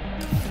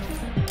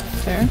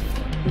 Fair.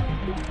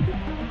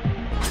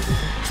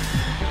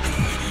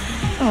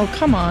 Oh,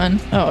 come on.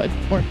 Oh, it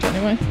worked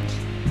anyway.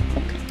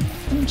 Okay.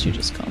 Why don't you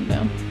just calm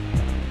down?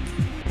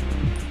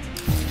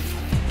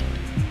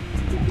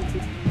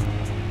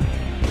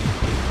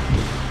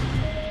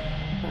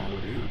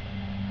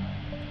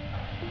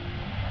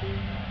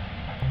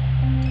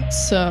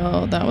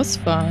 So, that was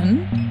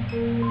fun.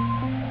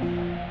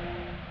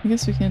 I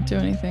guess we can't do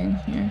anything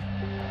here.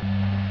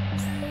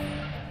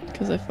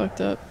 Because I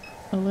fucked up.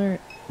 Alert.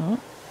 Oh.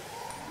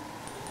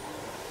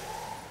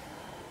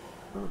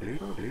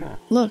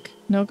 Look,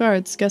 no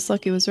guards. Guess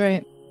Lucky was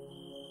right.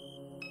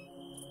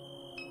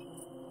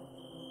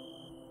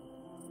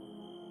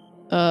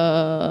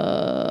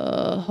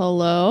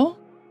 Hello?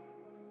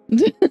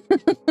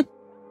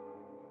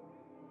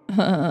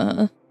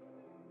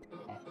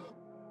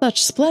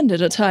 Such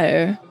splendid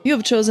attire. You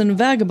have chosen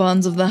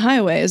vagabonds of the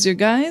highway as your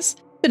guise?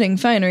 Fitting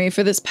finery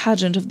for this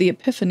pageant of the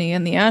Epiphany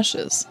and the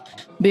Ashes.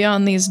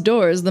 Beyond these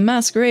doors, the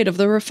masquerade of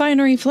the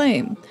refinery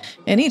flame.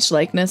 In each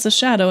likeness, a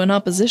shadow in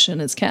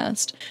opposition is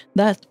cast.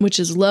 That which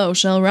is low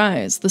shall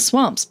rise. The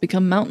swamps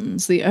become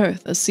mountains, the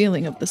earth a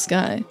ceiling of the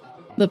sky.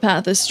 The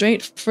path is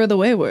straight for the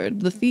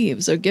wayward, the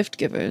thieves are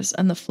gift-givers,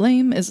 and the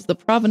flame is the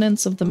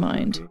provenance of the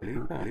mind.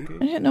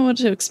 I didn't know what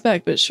to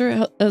expect, but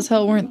sure as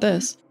hell weren't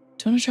this.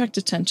 Don't attract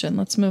attention,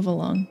 let's move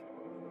along.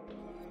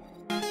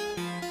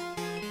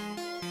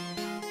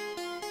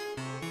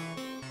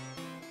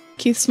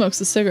 Keith smokes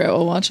a cigarette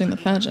while watching the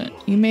pageant.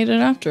 You made it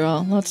after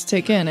all. Lots to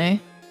take in, eh?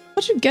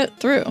 How'd you get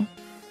through?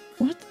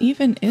 What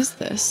even is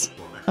this?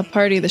 A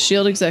party the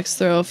S.H.I.E.L.D. execs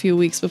throw a few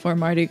weeks before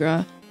Mardi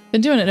Gras.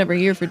 Been doing it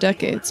every year for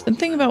decades. Been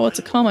thinking about what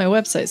to call my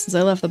website since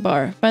I left the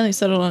bar. Finally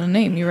settled on a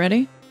name. You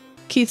ready?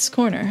 Keith's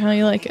Corner. How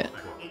you like it?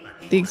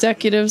 The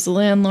executives, the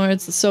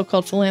landlords, the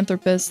so-called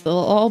philanthropists,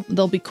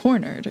 they'll be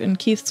cornered in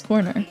Keith's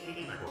Corner.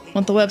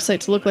 Want the website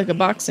to look like a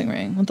boxing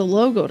ring. Want the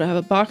logo to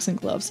have boxing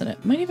gloves in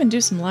it. Might even do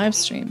some live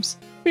streams.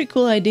 Pretty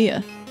cool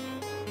idea.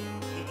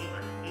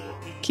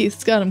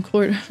 Keith's got him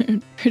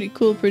cornered. Pretty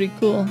cool.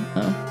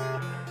 Oh.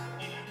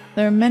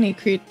 There are many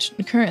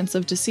currents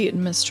of deceit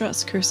and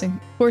mistrust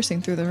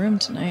coursing through the room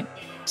tonight.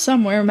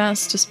 Some wear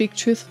masks to speak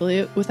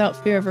truthfully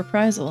without fear of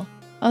reprisal.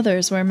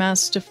 Others wear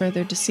masks to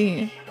further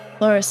deceive.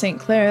 Laura St.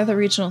 Clair, the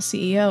regional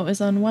CEO,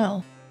 is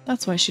unwell.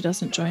 That's why she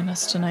doesn't join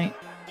us tonight.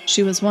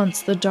 She was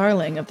once the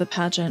darling of the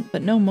pageant,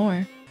 but no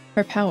more.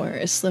 Her power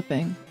is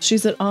slipping.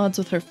 She's at odds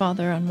with her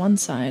father on one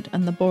side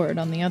and the board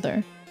on the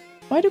other.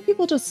 Why do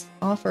people just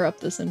offer up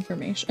this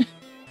information?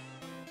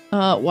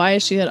 Why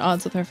is she at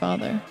odds with her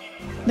father?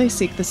 They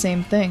seek the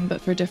same thing,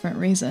 but for different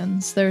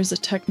reasons. There is a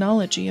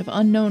technology of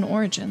unknown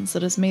origins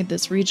that has made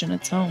this region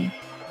its home.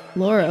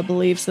 Laura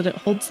believes that it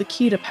holds the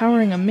key to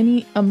powering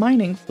a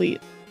mining fleet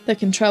that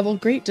can travel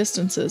great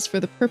distances for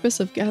the purpose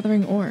of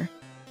gathering ore.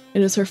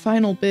 It is her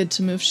final bid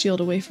to move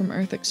S.H.I.E.L.D. away from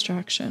Earth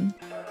extraction.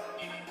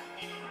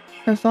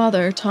 Her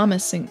father,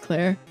 Thomas St.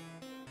 Clair,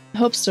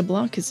 hopes to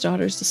block his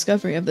daughter's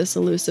discovery of this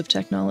elusive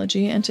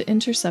technology and to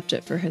intercept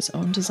it for his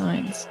own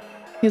designs.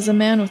 He is a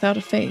man without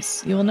a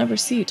face. You will never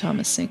see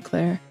Thomas St.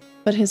 Clair,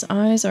 but his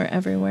eyes are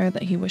everywhere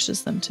that he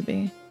wishes them to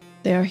be.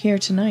 They are here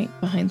tonight,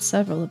 behind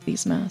several of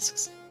these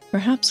masks,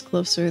 perhaps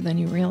closer than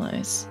you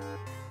realize.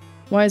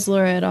 Why is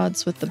Laura at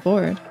odds with the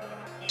board?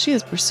 She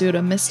has pursued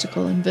a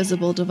mystical,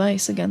 invisible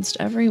device against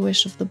every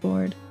wish of the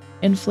board,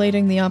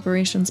 inflating the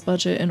operations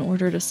budget in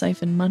order to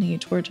siphon money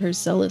toward her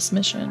zealous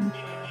mission.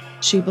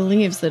 She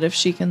believes that if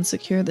she can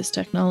secure this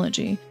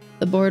technology,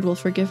 the board will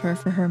forgive her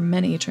for her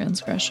many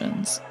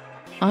transgressions.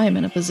 I am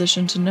in a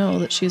position to know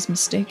that she is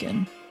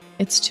mistaken.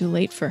 It's too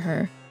late for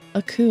her.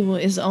 A coup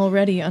is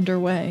already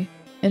underway.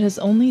 It has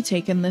only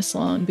taken this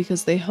long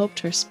because they hoped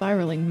her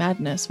spiraling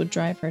madness would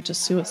drive her to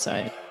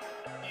suicide.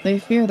 They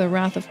fear the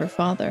wrath of her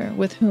father,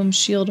 with whom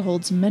S.H.I.E.L.D.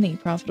 holds many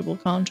profitable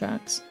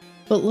contracts.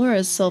 But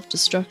Laura's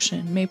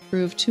self-destruction may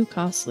prove too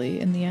costly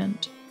in the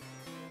end.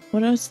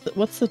 What's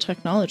the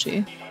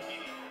technology?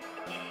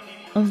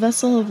 A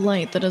vessel of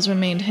light that has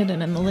remained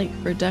hidden in the lake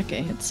for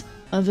decades.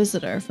 A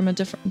visitor from a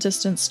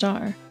distant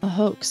star. A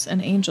hoax,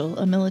 an angel,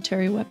 a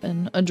military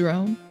weapon, a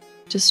drone.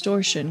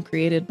 Distortion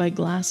created by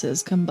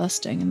glasses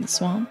combusting in the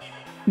swamp.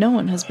 No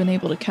one has been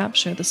able to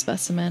capture the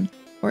specimen,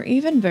 or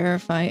even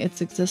verify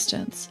its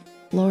existence.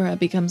 Laura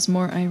becomes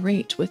more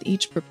irate with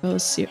each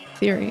proposed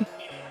theory.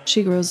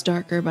 She grows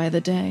darker by the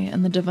day,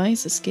 and the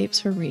device escapes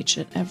her reach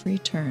at every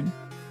turn.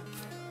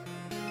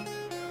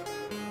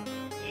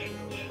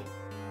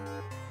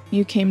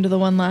 You came to the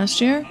one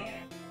last year?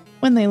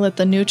 When they lit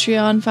the Nutria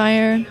on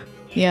fire?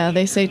 Yeah,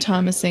 they say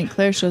Thomas St.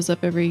 Clair shows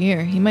up every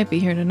year. He might be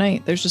here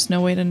tonight. There's just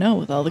no way to know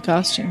with all the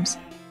costumes.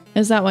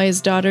 Is that why his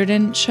daughter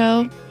didn't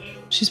show?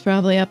 She's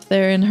probably up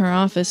there in her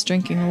office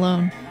drinking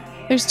alone.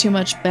 There's too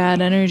much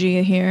bad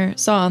energy here.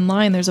 Saw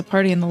online there's a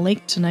party in the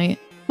lake tonight.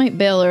 Might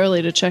bail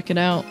early to check it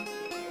out.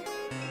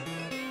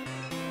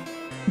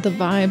 The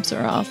vibes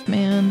are off,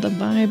 man. The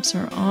vibes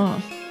are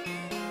off.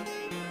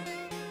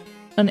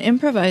 An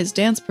improvised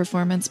dance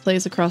performance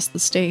plays across the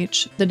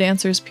stage. The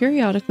dancers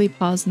periodically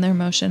pause in their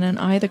motion and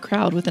eye the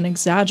crowd with an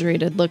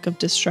exaggerated look of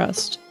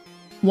distrust.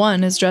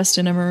 One is dressed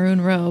in a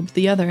maroon robe,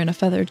 the other in a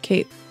feathered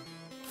cape.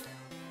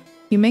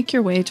 You make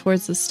your way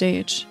towards the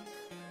stage.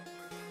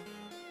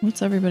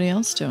 What's everybody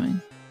else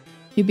doing?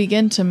 You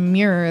begin to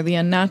mirror the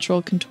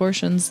unnatural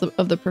contortions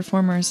of the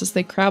performers as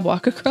they crab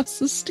walk across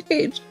the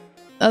stage.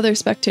 Other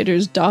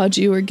spectators dodge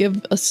you or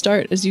give a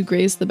start as you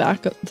graze the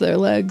back of their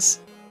legs.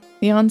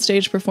 The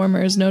onstage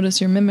performers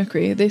notice your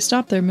mimicry. They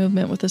stop their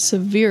movement with a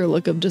severe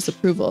look of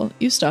disapproval.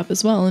 You stop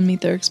as well and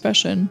meet their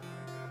expression.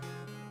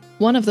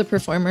 One of the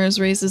performers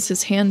raises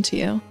his hand to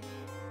you.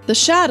 The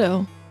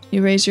Shadow!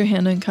 You raise your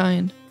hand in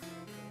kind.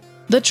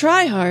 The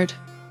Tryhard!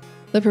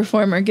 The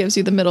performer gives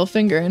you the middle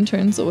finger and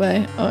turns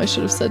away. Oh, I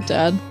should have said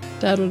Dad.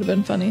 Dad would have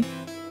been funny.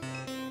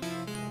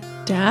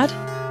 Dad?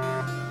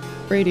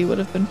 Brady would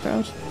have been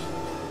proud.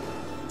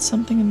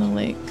 Something in the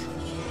lake.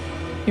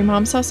 Your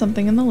mom saw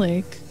something in the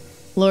lake.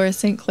 Laura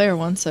St. Clair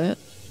wants it.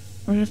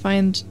 Where to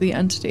find the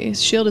entity?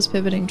 Shield is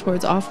pivoting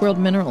towards off-world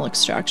mineral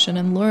extraction,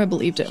 and Laura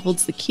believed it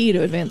holds the key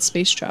to advanced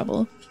space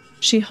travel.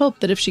 She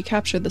hoped that if she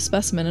captured the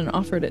specimen and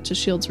offered it to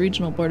Shield's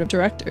regional board of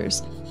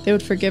directors, they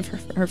would forgive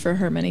her for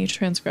her many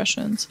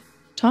transgressions.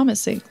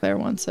 Thomas St. Clair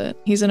wants it.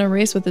 He's in a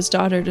race with his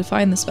daughter to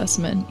find the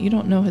specimen. You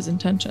don't know his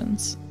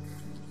intentions.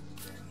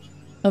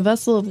 A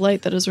vessel of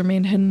light that has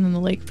remained hidden in the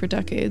lake for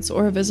decades,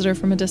 or a visitor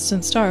from a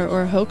distant star,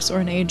 or a hoax, or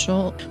an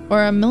angel,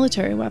 or a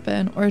military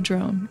weapon, or a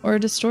drone, or a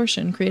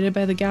distortion created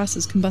by the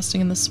gases combusting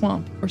in the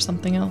swamp, or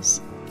something else.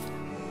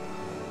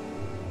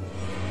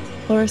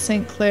 Laura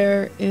St.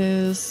 Clair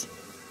is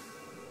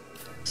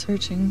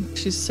searching.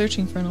 She's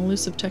searching for an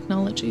elusive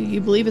technology.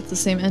 You believe it's the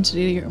same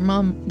entity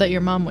that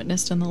your mom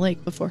witnessed in the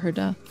lake before her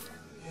death.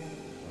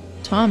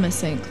 Thomas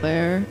St.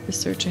 Clair is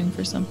searching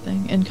for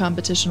something. In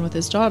competition with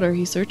his daughter,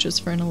 he searches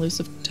for an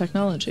elusive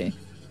technology.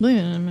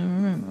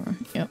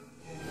 Yep.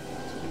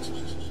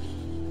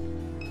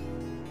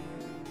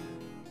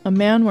 A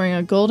man wearing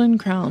a golden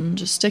crown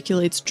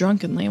gesticulates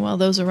drunkenly while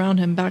those around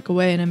him back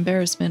away in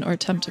embarrassment or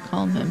attempt to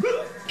calm him.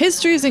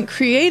 History isn't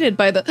created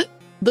by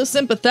the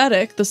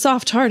sympathetic, the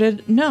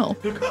soft-hearted. No.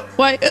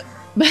 Why,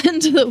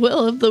 bend to the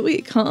will of the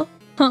weak, huh?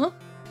 Huh?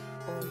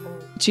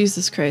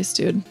 Jesus Christ,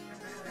 dude.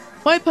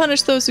 Why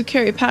punish those who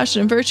carry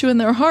passion and virtue in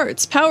their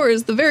hearts? Power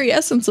is the very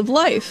essence of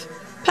life.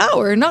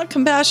 Power, not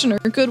compassion or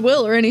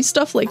goodwill or any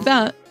stuff like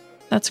that.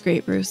 That's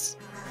great, Bruce.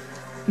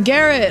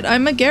 Garrett!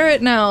 I'm a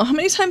Garrett now. How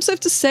many times do I have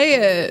to say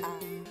it?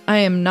 I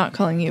am not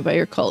calling you by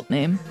your cult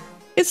name.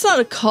 It's not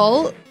a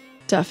cult.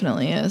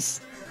 Definitely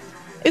is.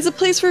 It's a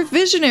place for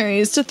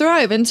visionaries to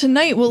thrive, and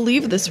tonight we'll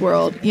leave this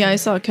world. Yeah, I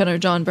saw Ken or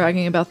John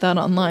bragging about that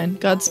online.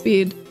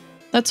 Godspeed.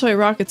 That's why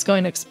rocket's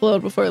going to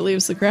explode before it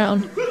leaves the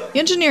ground. The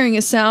engineering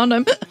is sound.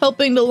 I'm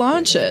helping to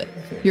launch it.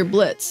 You're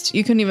blitzed.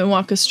 You couldn't even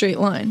walk a straight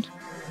line.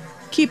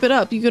 Keep it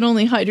up. You can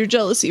only hide your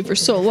jealousy for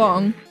so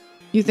long.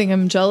 You think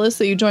I'm jealous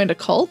that you joined a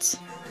cult?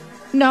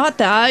 Not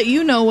that.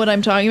 You know what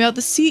I'm talking about.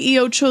 The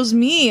CEO chose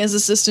me as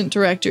assistant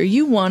director.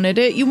 You wanted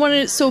it. You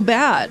wanted it so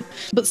bad.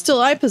 But still,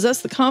 I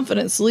possess the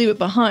confidence to leave it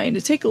behind,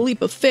 to take a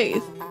leap of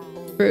faith.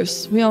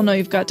 Bruce, we all know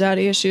you've got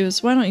daddy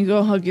issues. Why don't you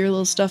go hug your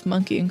little stuffed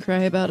monkey and cry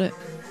about it?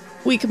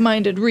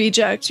 Weak-minded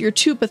reject. You're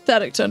too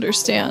pathetic to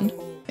understand.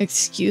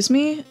 Excuse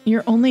me?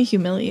 You're only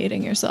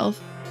humiliating yourself.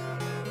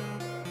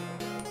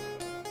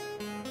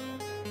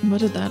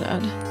 What did that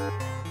add?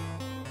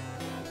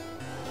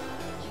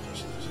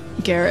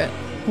 Garrett.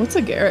 What's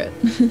a Garrett?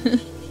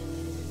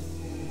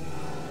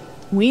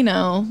 We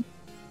know.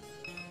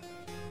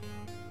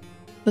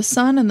 The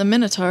Sun and the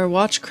Minotaur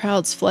watch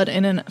crowds flow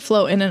in and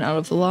out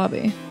of the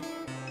lobby.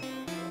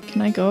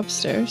 Can I go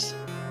upstairs?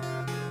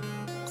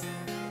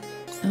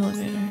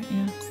 Elevator,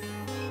 yeah.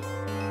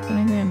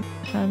 Anything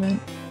I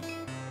haven't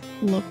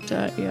looked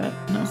at yet?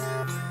 No.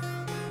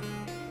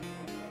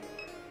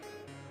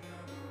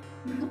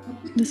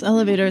 This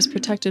elevator is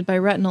protected by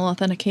retinal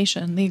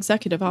authentication. The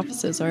executive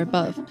offices are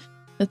above.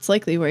 It's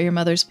likely where your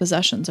mother's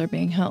possessions are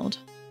being held.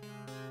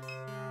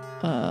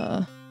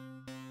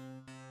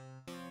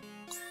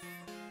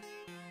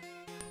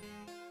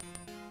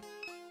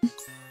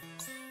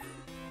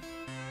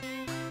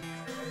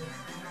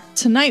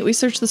 Tonight we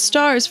search the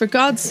stars for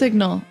God's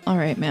signal.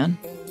 Alright, man.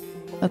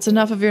 That's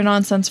enough of your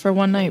nonsense for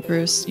one night,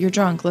 Bruce. You're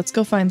drunk. Let's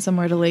go find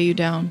somewhere to lay you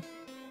down.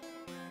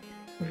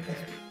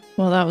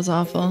 Well, that was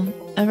awful.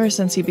 Ever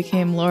since he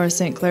became Laura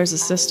St. Clair's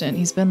assistant,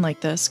 he's been like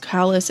this.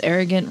 Callous,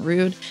 arrogant,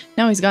 rude.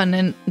 Now he's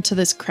gotten into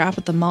this crap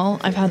at the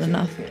mall. I've had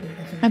enough.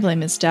 I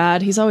blame his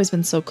dad. He's always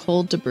been so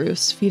cold to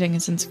Bruce, feeding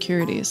his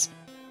insecurities.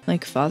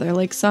 Like father,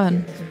 like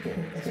son.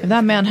 If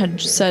that man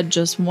had said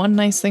just one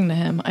nice thing to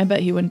him, I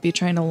bet he wouldn't be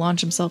trying to launch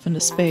himself into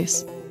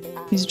space.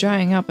 He's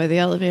drying out by the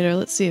elevator.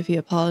 Let's see if he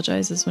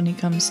apologizes when he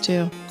comes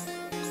to.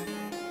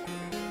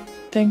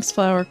 Thanks,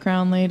 Flower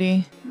Crown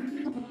Lady.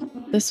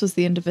 This was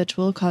the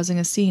individual causing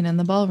a scene in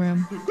the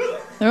ballroom.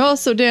 They're all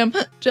so damn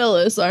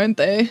jealous, aren't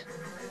they?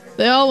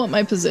 They all want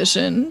my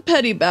position.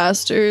 Petty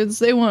bastards.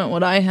 They want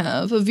what I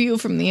have. A view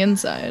from the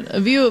inside. A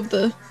view of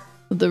the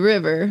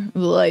river,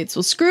 of the lights.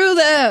 Well, screw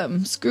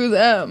them! Screw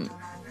them.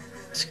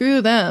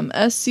 Screw them.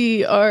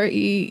 SCREWTHEM.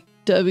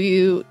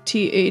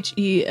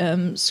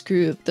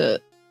 Screw.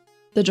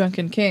 The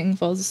drunken king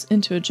falls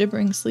into a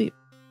gibbering sleep.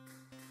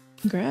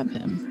 Grab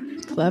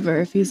him. Clever.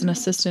 If he's an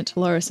assistant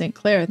to Laura St.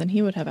 Clair, then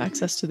he would have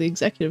access to the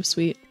executive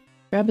suite.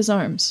 Grab his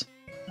arms.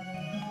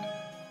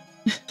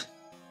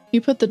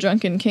 You put the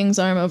drunken king's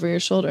arm over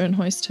your shoulder and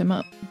hoist him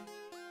up.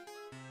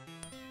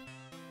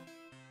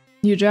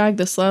 You drag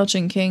the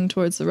slouching king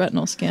towards the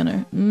retinal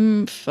scanner.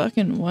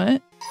 Fucking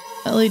what?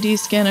 LED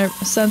scanner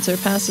sensor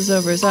passes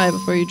over his eye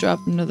before you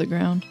drop him to the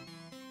ground.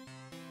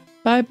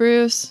 Bye,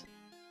 Bruce.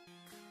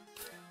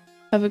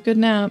 Have a good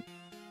nap.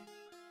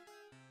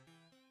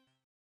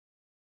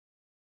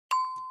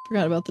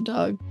 Forgot about the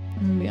dog,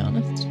 I'm gonna be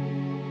honest.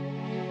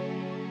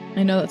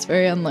 I know that's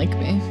very unlike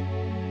me.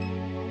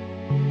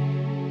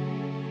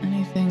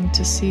 Anything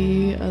to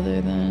see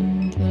other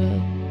than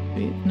the...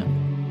 Wait, no.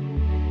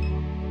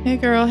 Hey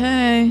girl,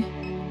 hey!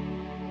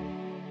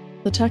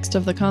 The text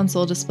of the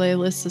console display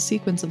lists a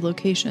sequence of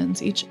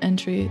locations, each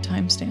entry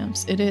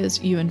timestamps. It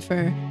is, you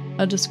infer,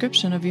 a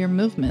description of your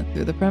movement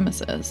through the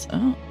premises.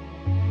 Oh.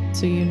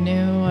 So you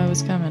knew I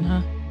was coming,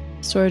 huh?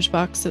 Storage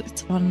box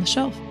sits on the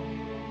shelf.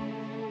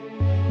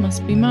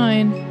 Must be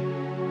mine.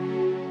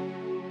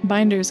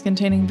 Binders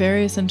containing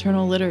various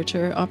internal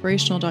literature,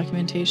 operational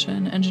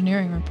documentation,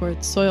 engineering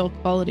reports, soil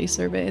quality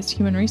surveys,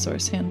 human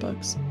resource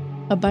handbooks.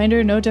 A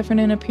binder no different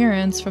in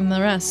appearance from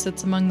the rest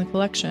sits among the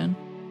collection,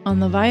 on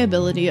the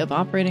viability of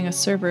operating a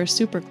server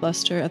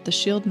supercluster at the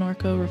Shield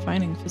Norco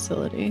refining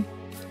facility.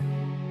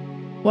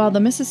 While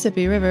the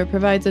Mississippi River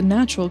provides a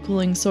natural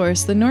cooling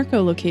source, the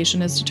Norco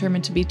location is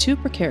determined to be too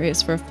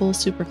precarious for a full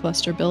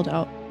supercluster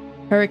build-out.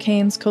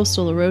 Hurricanes,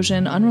 coastal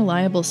erosion,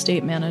 unreliable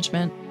state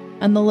management,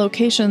 and the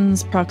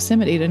location's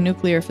proximity to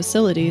nuclear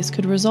facilities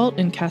could result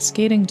in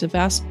cascading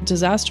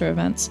disaster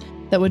events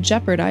that would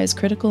jeopardize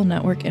critical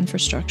network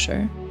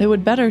infrastructure. It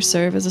would better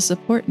serve as a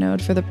support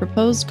node for the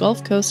proposed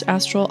Gulf Coast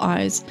Astral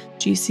Eyes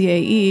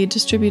GCAE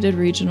distributed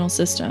regional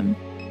system.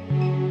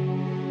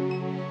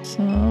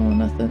 So,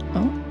 nothing.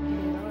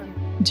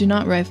 Oh. Do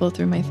not rifle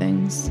through my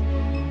things.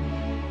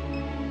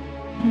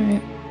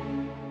 Alright.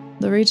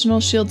 The regional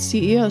Shield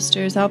CEO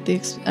stares out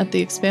at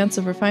the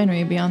expansive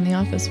refinery beyond the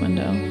office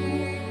window.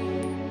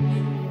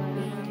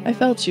 I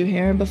felt you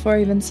here before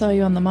I even saw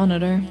you on the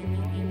monitor.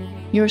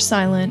 You were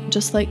silent,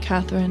 just like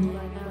Catherine.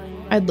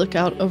 I'd look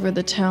out over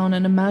the town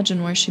and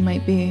imagine where she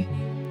might be.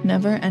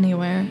 Never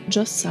anywhere,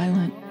 just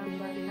silent.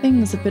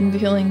 Things have been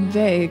feeling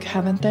vague,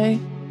 haven't they?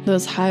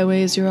 Those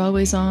highways you're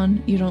always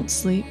on, you don't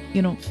sleep,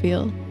 you don't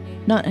feel.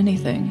 Not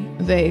anything.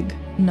 Vague.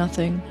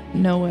 Nothing.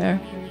 Nowhere.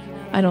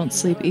 I don't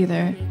sleep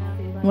either.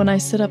 When I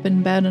sit up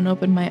in bed and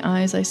open my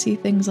eyes, I see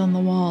things on the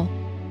wall.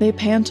 They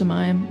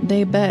pantomime,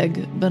 they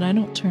beg, but I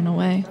don't turn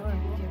away.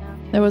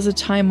 There was a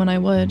time when I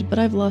would, but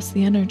I've lost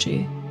the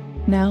energy.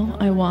 Now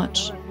I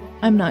watch.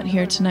 I'm not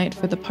here tonight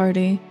for the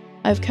party.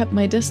 I've kept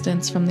my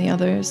distance from the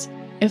others.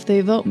 If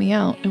they vote me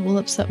out, it will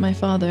upset my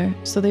father,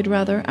 so they'd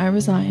rather I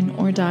resign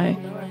or die.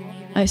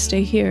 I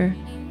stay here,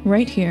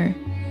 right here.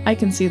 I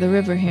can see the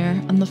river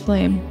here, and the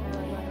flame.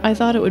 I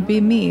thought it would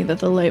be me that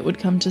the light would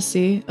come to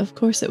see. Of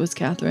course it was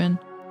Catherine.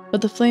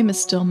 But the flame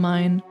is still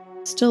mine,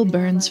 still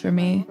burns for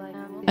me.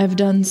 I've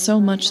done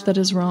so much that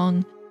is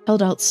wrong,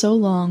 held out so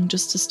long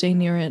just to stay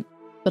near it,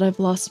 but I've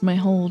lost my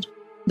hold.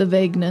 The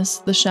vagueness,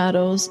 the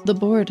shadows, the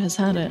board has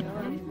had it.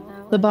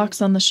 The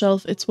box on the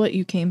shelf, it's what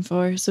you came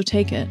for, so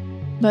take it.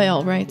 By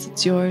all rights,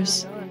 it's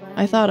yours.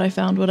 I thought I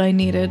found what I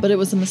needed, but it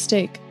was a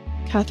mistake.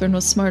 Catherine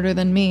was smarter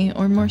than me,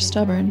 or more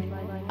stubborn.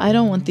 I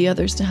don't want the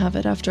others to have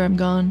it after I'm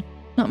gone.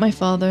 Not my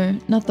father,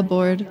 not the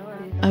board.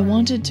 I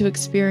wanted to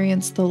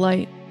experience the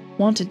light,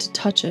 wanted to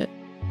touch it,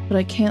 but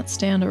I can't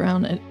stand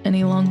around it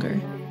any longer.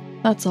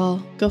 That's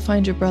all. Go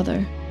find your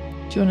brother.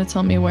 Do you want to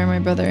tell me where my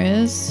brother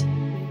is?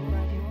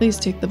 Please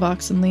take the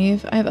box and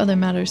leave. I have other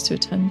matters to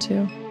attend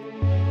to.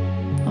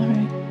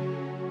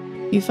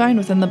 Alright. You find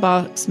within the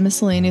box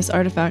miscellaneous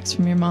artifacts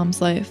from your mom's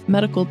life,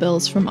 medical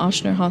bills from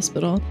Ochsner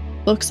Hospital,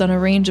 books on a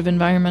range of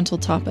environmental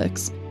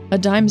topics, a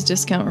Dimes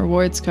discount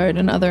rewards card,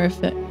 and other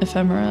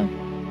ephemera.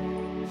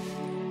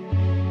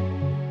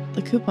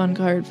 The coupon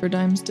card for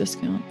Dimes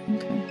discount.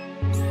 Okay.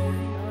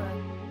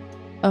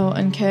 Oh,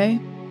 and Kay?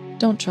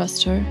 Don't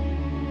trust her.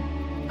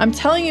 I'm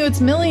telling you,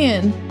 it's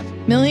Million!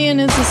 Million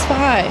is a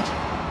spy!